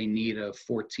 Why do they need a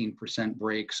 14%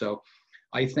 break? So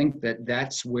I think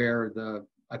that's where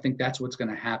I think that's what's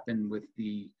going to happen with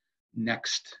the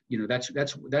next, you know,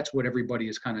 that's what everybody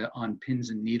is kind of on pins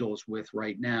and needles with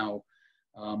right now.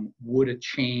 Would a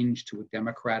change to a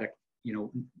democratic,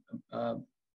 you know,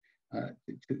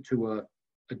 to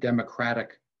a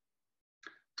democratic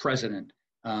president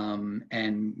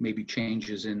and maybe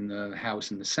changes in the House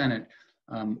and the Senate,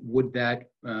 would that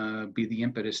be the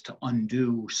impetus to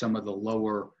undo some of the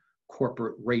lower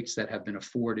corporate rates that have been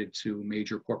afforded to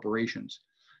major corporations?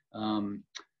 And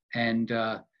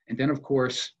then, of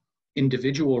course,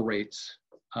 individual rates.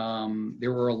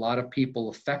 There were a lot of people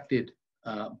affected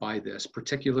by this,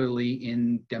 particularly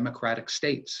in Democratic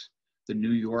states, the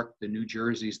New York, the New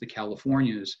Jerseys, the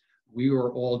Californias. We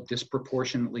were all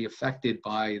disproportionately affected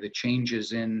by the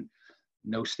changes in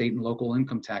no state and local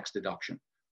income tax deduction.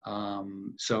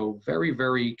 So very,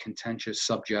 very contentious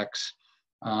subjects.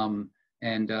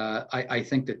 And I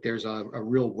think that there's a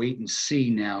real wait and see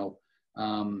now.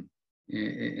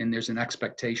 And there's an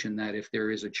expectation that if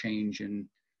there is a change in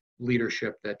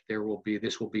leadership, that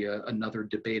this will be another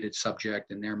debated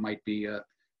subject, and there might be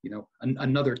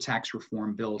another tax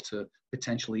reform bill to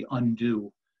potentially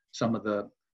undo some of the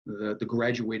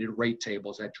graduated rate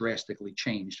tables that drastically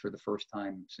changed for the first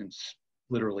time since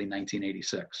literally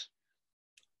 1986.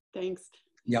 Thanks.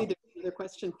 Yeah. See, there's another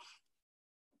question.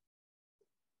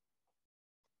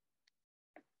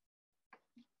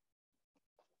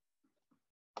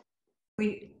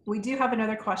 We do have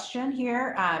another question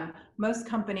here. Most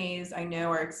companies I know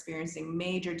are experiencing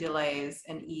major delays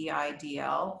in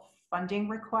EIDL funding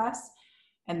requests,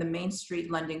 and the Main Street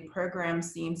lending program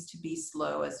seems to be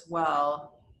slow as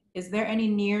well. Is there any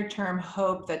near-term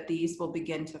hope that these will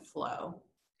begin to flow?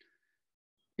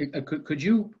 Could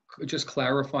you just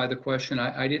clarify the question?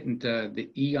 I didn't, the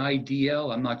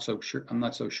EIDL, I'm not so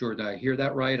sure. Did I hear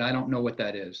that right? I don't know what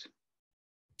that is.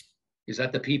 Is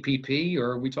that the PPP,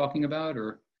 or are we talking about,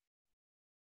 or?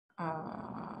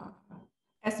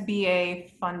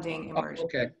 SBA funding emergency.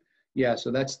 Okay. Yeah. So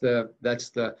that's the,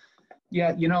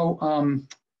 yeah, yeah,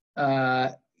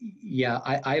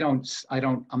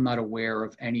 I'm not aware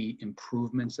of any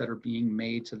improvements that are being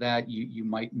made to that. You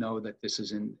might know that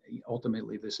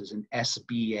ultimately this is an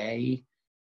SBA.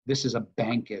 This is a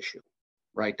bank issue,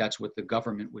 right? That's what the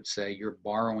government would say. You're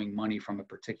borrowing money from a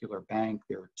particular bank.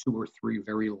 There are 2 or 3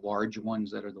 very large ones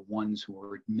that are the ones who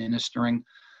are administering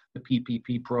the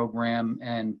PPP program.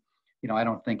 And, I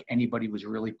don't think anybody was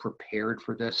really prepared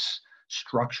for this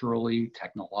structurally,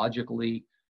 technologically.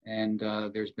 And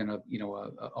there's been a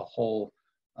whole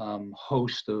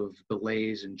host of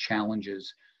delays and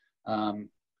challenges.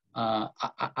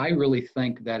 I really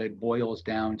think that it boils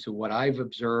down to what I've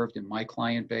observed in my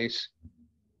client base.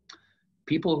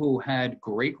 People who had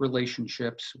great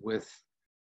relationships with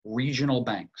regional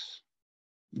banks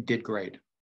did great.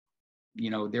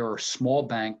 There are small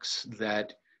banks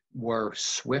that were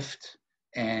swift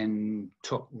and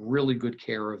took really good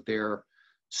care of their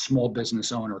small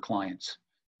business owner clients.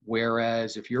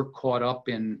 Whereas if you're caught up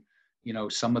in,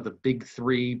 some of the big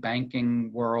 3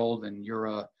 banking world, and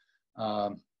you're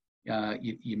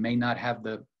you may not have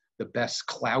the best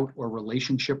clout or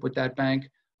relationship with that bank,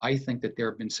 I think that there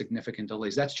have been significant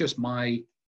delays. That's just my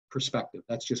perspective.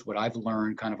 That's just what I've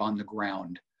learned kind of on the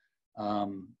ground.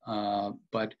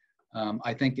 But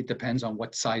I think it depends on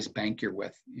what size bank you're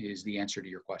with, is the answer to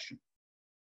your question.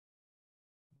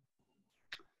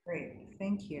 Great,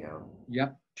 thank you. Yeah,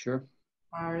 sure.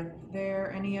 Are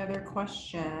there any other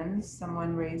questions?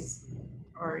 Someone raise,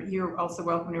 or you're also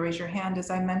welcome to raise your hand, as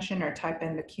I mentioned, or type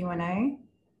in the Q&A.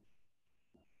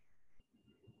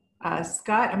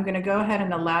 Scott, I'm going to go ahead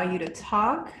and allow you to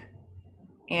talk,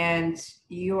 and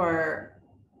you are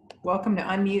welcome to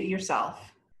unmute yourself.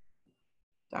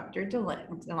 Dr.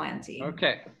 Delante.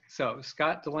 Okay, so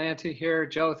Scott Delante here.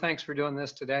 Joe, thanks for doing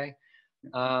this today.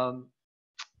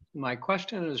 My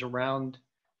question is around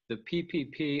the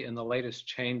PPP and the latest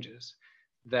changes.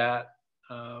 That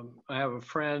I have a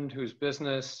friend whose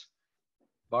business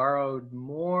borrowed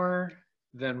more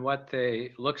than what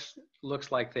they looks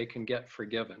like they can get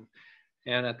forgiven.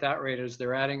 And at that rate, as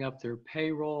they're adding up their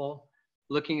payroll,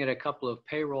 looking at a couple of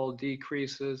payroll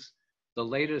decreases, the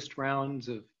latest rounds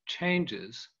of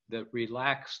changes that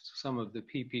relaxed some of the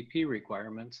PPP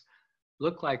requirements,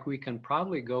 look like we can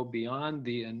probably go beyond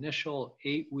the initial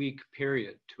 8-week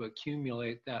period to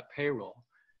accumulate that payroll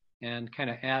and kind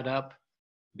of add up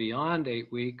beyond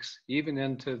 8 weeks, even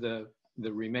into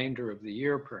the remainder of the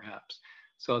year, perhaps.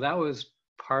 So that was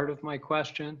part of my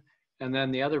question. And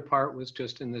then the other part was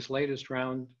just in this latest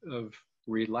round of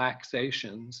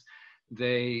relaxations,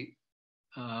 they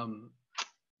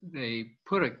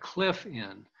put a cliff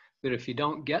in that if you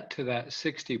don't get to that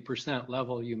 60%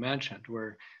 level you mentioned,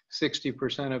 where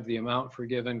 60% of the amount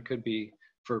forgiven could be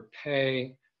for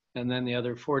pay, and then the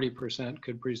other 40%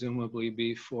 could presumably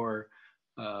be for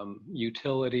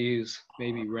utilities,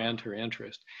 maybe rent or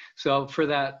interest. So for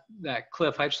that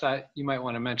cliff, I just thought you might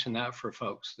want to mention that for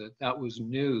folks, that was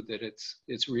new, that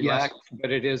it's relaxed, yes,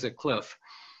 but it is a cliff.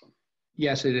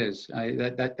 Yes, it is.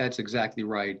 That's exactly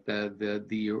right.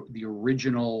 The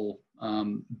original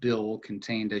bill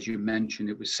contained, as you mentioned,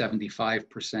 it was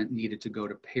 75% needed to go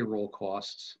to payroll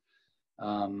costs.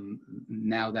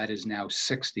 Now that is now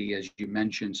 60, as you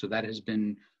mentioned. So that has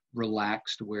been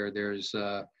relaxed, where there's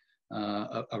a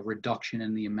reduction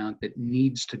in the amount that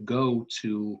needs to go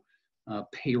to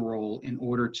payroll in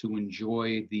order to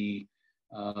enjoy the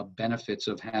benefits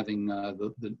of having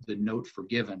the note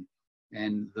forgiven.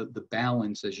 And the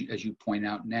balance, as you point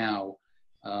out now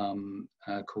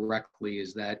correctly,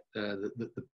 is that the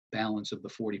balance of the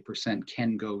 40%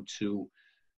 can go to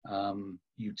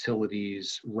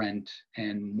utilities, rent,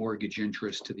 and mortgage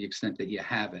interest to the extent that you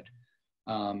have it.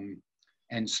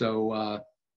 And so,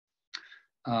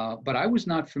 but I was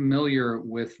not familiar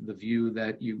with the view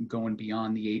that you going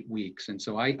beyond the 8 weeks. And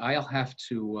so I'll have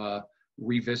to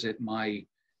revisit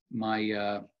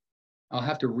I'll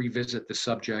have to revisit the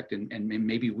subject, and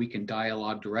maybe we can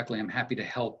dialogue directly. I'm happy to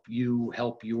help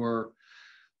your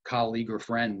colleague or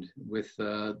friend with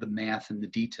the math and the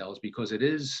details, because it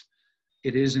is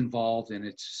it is involved, and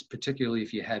it's particularly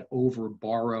if you had over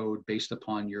borrowed based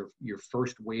upon your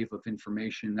first wave of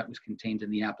information that was contained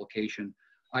in the application.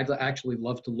 I'd actually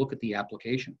love to look at the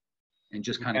application and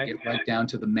just kind of get right down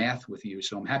to the math with you.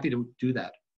 So I'm happy to do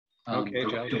that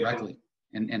directly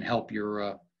and help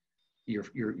your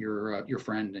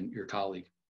friend and your colleague.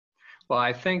 Well,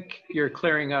 I think you're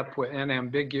clearing up an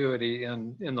ambiguity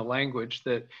in the language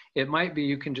that it might be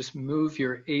you can just move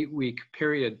your 8-week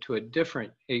period to a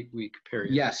different 8-week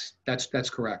period. Yes, that's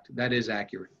correct. That is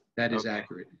accurate. That is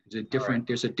accurate.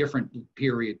 There's a different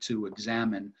period to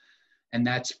examine, and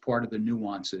that's part of the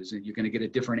nuances. And you're going to get a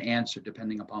different answer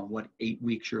depending upon what 8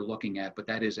 weeks you're looking at. But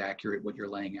that is accurate what you're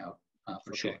laying out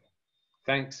for sure.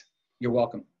 Thanks. You're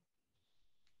welcome.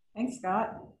 Thanks,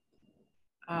 Scott.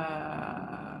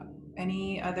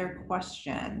 Any other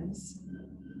questions?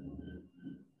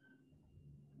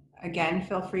 Again,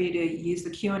 feel free to use the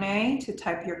Q&A to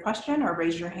type your question or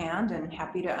raise your hand, and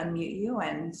happy to unmute you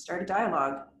and start a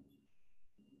dialogue.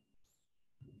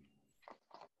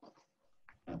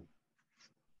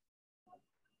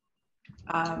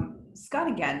 Scott,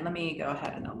 again, let me go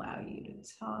ahead and allow you to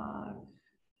talk.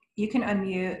 You can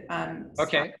unmute.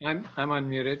 Okay, I'm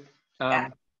unmuted. I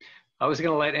was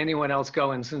going to let anyone else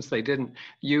go, and since they didn't,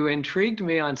 you intrigued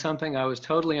me on something I was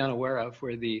totally unaware of,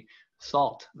 where the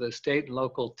SALT, the state and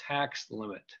local tax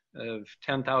limit of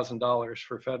 $10,000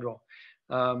 for federal.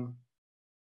 So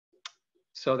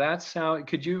that's how,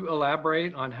 could you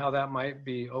elaborate on how that might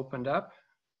be opened up?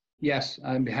 Yes,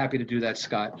 I'm happy to do that,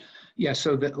 Scott. Yeah,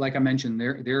 so that, like I mentioned,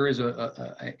 there is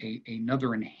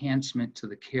another enhancement to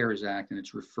the CARES Act, and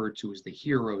it's referred to as the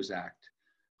HEROES Act.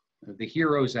 The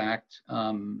HEROES Act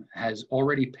has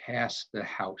already passed the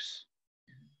House.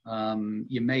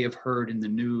 You may have heard in the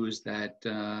news that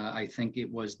I think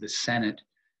it was the Senate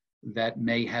that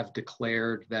may have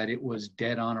declared that it was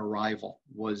dead on arrival,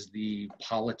 was the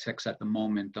politics at the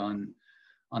moment on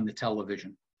the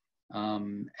television.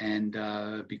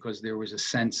 Because there was a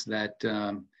sense that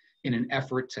in an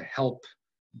effort to help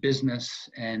business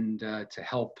and to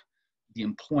help the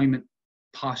employment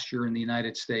posture in the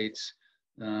United States,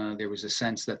 there was a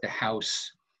sense that the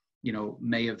House,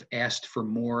 may have asked for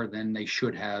more than they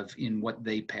should have in what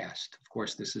they passed. Of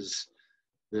course, this is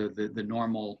the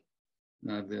normal,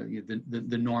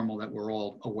 the normal that we're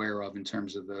all aware of in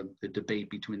terms of the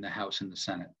debate between the House and the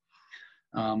Senate.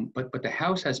 But the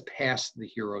House has passed the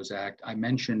HEROES Act. I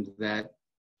mentioned that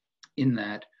in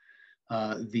that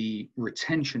the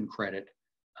retention credit,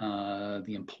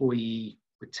 the employee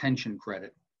retention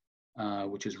credit,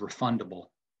 which is refundable,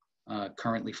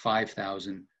 currently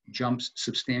 $5,000, jumps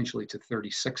substantially to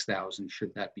 $36,000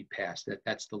 should that be passed.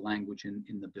 That's the language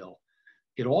in the bill.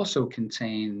 It also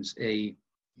contains a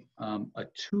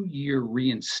 2-year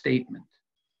reinstatement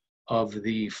of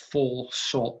the full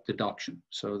SALT deduction.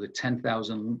 So the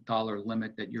 $10,000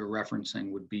 limit that you're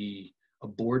referencing would be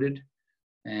aborted.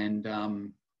 And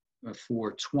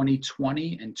for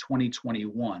 2020 and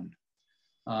 2021,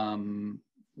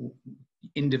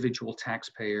 individual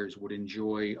taxpayers would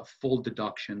enjoy a full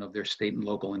deduction of their state and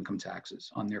local income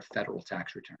taxes on their federal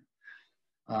tax return.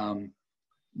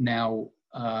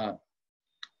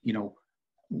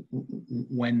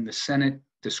 When the Senate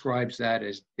describes that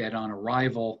as dead on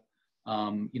arrival,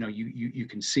 you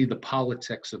can see the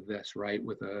politics of this, right?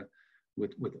 With a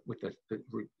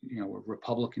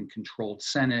Republican-controlled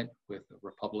Senate, with a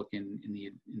Republican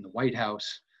in the White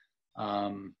House.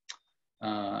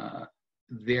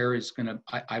 There is going to,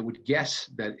 I would guess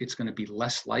that it's going to be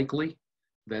less likely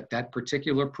that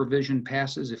particular provision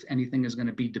passes. If anything is going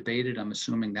to be debated, I'm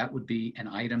assuming that would be an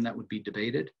item that would be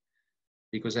debated.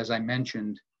 Because as I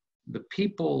mentioned, the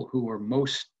people who are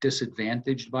most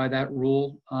disadvantaged by that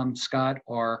rule, Scott,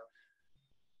 are,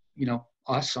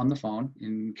 us on the phone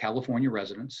in California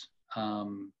residents,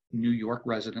 New York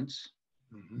residents,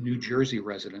 New Jersey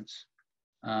residents.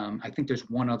 I think there's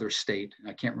one other state,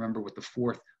 I can't remember what the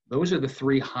fourth. Those are the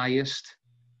 3 highest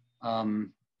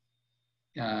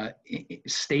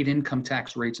state income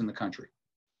tax rates in the country,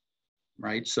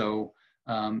 right? So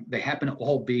they happen to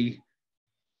all be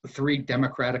 3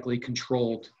 democratically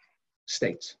controlled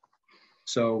states.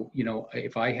 So,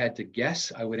 if I had to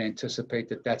guess, I would anticipate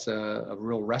that that's a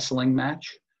real wrestling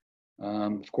match.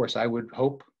 Of course, I would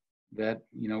hope that,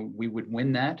 we would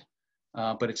win that,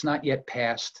 but it's not yet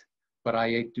passed. But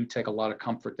I do take a lot of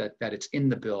comfort that it's in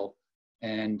the bill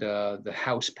and the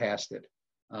House passed it.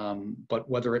 But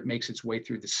whether it makes its way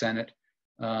through the Senate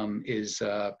is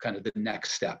kind of the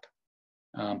next step.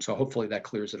 So hopefully that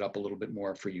clears it up a little bit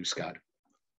more for you, Scott.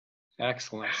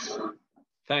 Excellent.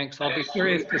 Thanks. I'll be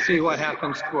curious to see what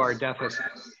happens to our deficit.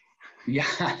 Yeah,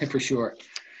 for sure.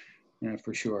 Yeah,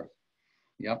 for sure.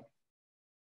 Yep.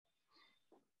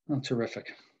 Oh,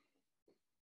 terrific.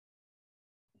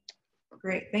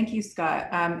 Great, thank you, Scott.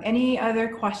 Any other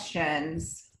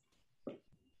questions?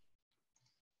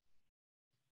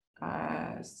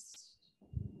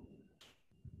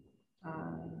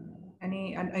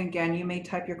 And again, you may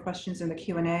type your questions in the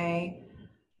Q&A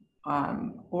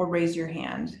or raise your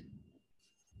hand.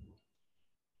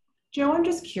 Joe, I'm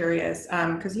just curious,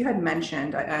 because you had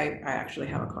mentioned, I actually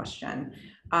have a question.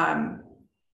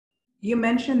 You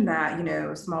mentioned that, you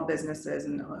know, small businesses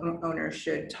and owners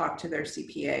should talk to their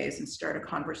CPAs and start a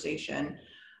conversation.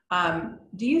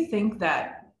 Do you think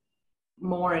that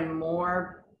more and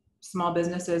more small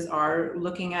businesses are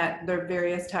looking at their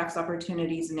various tax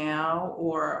opportunities now,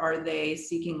 or are they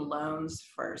seeking loans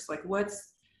first? Like,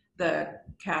 what's the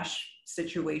cash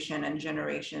situation and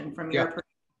generation from your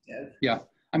perspective? Yeah.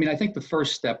 I mean, I think the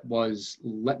first step was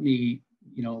let me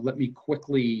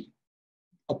quickly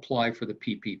apply for the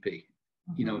PPP.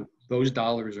 You know, those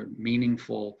dollars are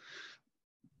meaningful.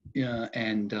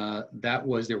 And there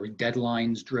were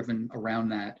deadlines driven around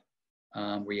that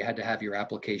where you had to have your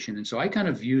application. And so I kind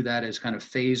of view that as kind of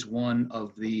phase one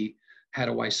of the, how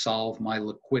do I solve my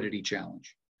liquidity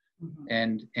challenge?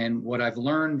 And what I've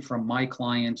learned from my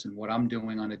clients and what I'm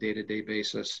doing on a day-to-day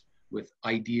basis with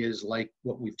ideas like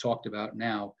what we've talked about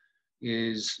now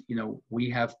is, you know, we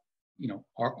have, you know,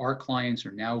 our clients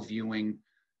are now viewing,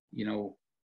 you know,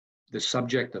 the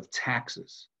subject of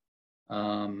taxes,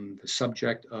 the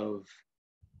subject of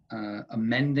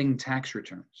amending tax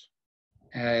returns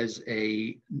as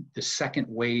the second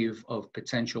wave of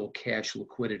potential cash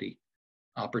liquidity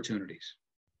opportunities.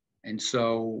 And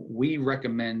so we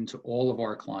recommend to all of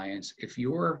our clients, if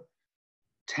your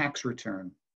tax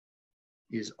return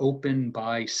is open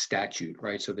by statute,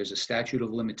 right? So there's a statute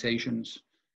of limitations.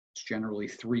 It's generally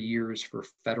 3 years for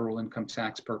federal income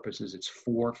tax purposes. It's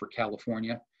 4 for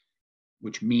California,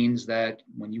 which means that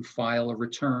when you file a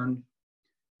return,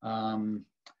 the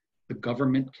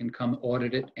government can come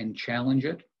audit it and challenge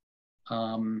it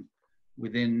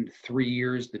within 3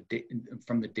 years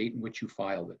from the date in which you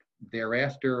filed it.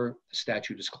 Thereafter, the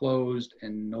statute is closed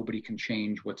and nobody can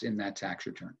change what's in that tax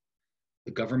return.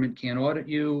 The government can't audit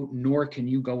you, nor can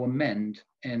you go amend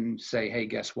and say, hey,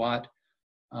 guess what?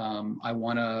 I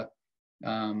want to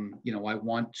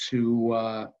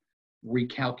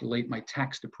recalculate my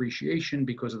tax depreciation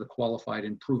because of the qualified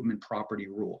improvement property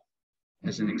rule,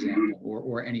 as an example,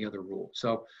 or any other rule.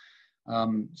 So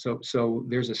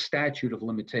there's a statute of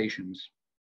limitations.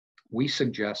 We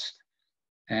suggest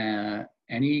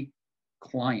any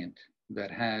client that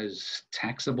has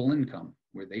taxable income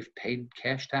where they've paid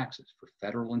cash taxes for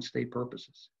federal and state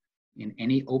purposes in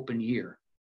any open year,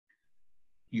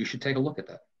 you should take a look at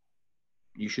that.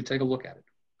 You should take a look at it.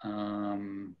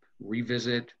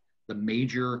 Revisit the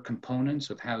major components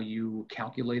of how you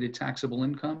calculated taxable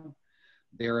income.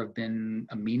 There have been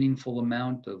a meaningful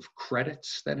amount of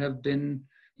credits that have been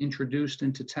introduced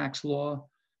into tax law.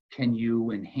 Can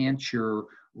you enhance your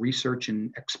research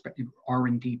and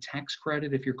R&D tax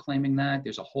credit if you're claiming that?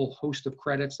 There's a whole host of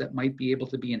credits that might be able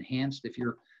to be enhanced if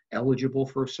you're eligible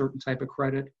for a certain type of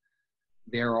credit.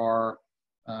 There are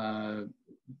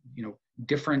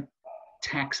different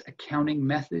tax accounting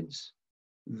methods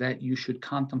that you should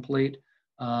contemplate.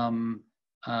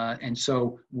 And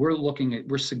so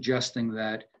we're suggesting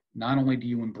that not only do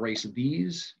you embrace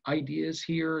these ideas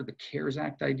here, the CARES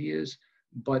Act ideas,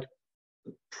 but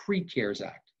pre-CARES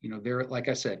Act. You know, like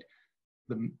I said,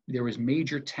 there was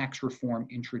major tax reform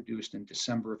introduced in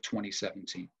December of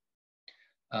 2017.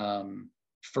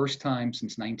 First time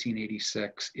since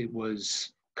 1986, it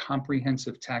was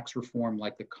comprehensive tax reform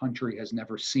like the country has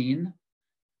never seen.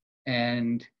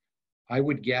 And I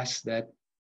would guess that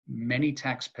many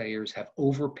taxpayers have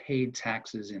overpaid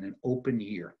taxes in an open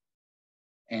year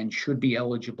and should be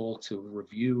eligible to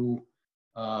review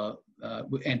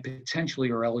and potentially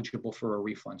are eligible for a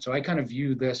refund. So I kind of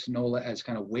view this, Nola, as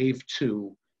kind of wave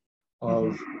 2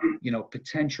 of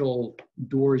potential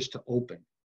doors to open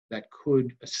that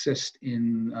could assist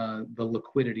in the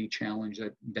liquidity challenge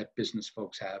that business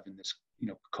folks have in this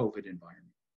COVID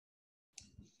environment.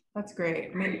 That's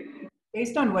great. I mean,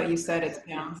 based on what you said, it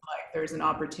sounds like there's an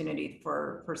opportunity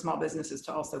for small businesses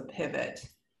to also pivot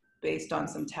based on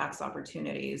some tax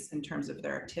opportunities in terms of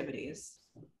their activities,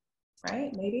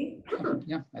 right? Maybe?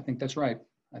 Yeah, I think that's right.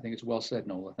 I think it's well said,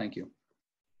 Nola. Thank you.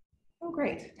 Oh,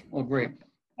 great. Well, great.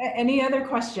 Any other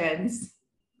questions?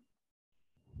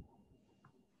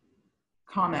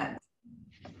 Comments?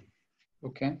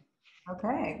 Okay.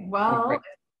 Okay. Well,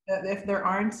 if there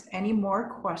aren't any more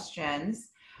questions,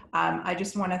 I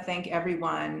just want to thank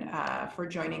everyone for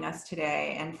joining us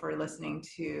today and for listening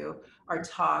to our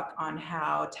talk on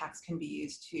how tax can be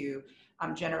used to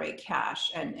generate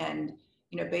cash. And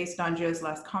you know, based on Joe's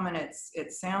last comment,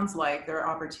 it sounds like there are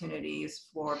opportunities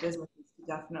for businesses to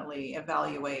definitely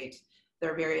evaluate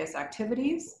their various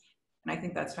activities. And I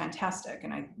think that's fantastic.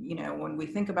 And you know, when we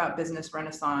think about business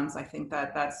renaissance, I think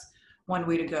that that's one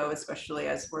way to go, especially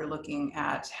as we're looking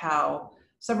at how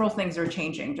several things are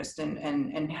changing just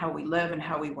in how we live and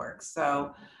how we work.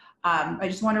 So I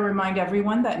just want to remind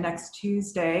everyone that next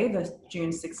Tuesday, the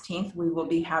June 16th, we will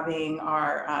be having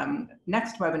our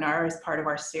next webinar as part of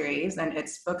our series, and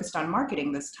it's focused on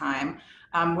marketing this time.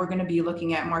 We're going to be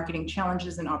looking at marketing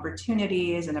challenges and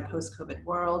opportunities in a post-COVID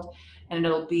world, and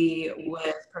it'll be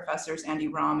with Professors Andy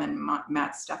Rahm and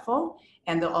Matt Steffel.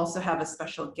 And they'll also have a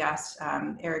special guest,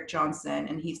 Eric Johnson,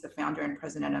 and he's the founder and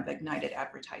president of Ignited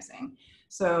Advertising.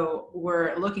 So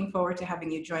we're looking forward to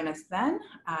having you join us then.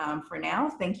 For now,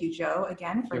 thank you, Joe,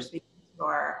 again, for speaking to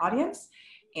our audience.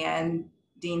 And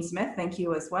Dean Smith, thank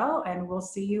you as well. And we'll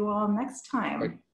see you all next time.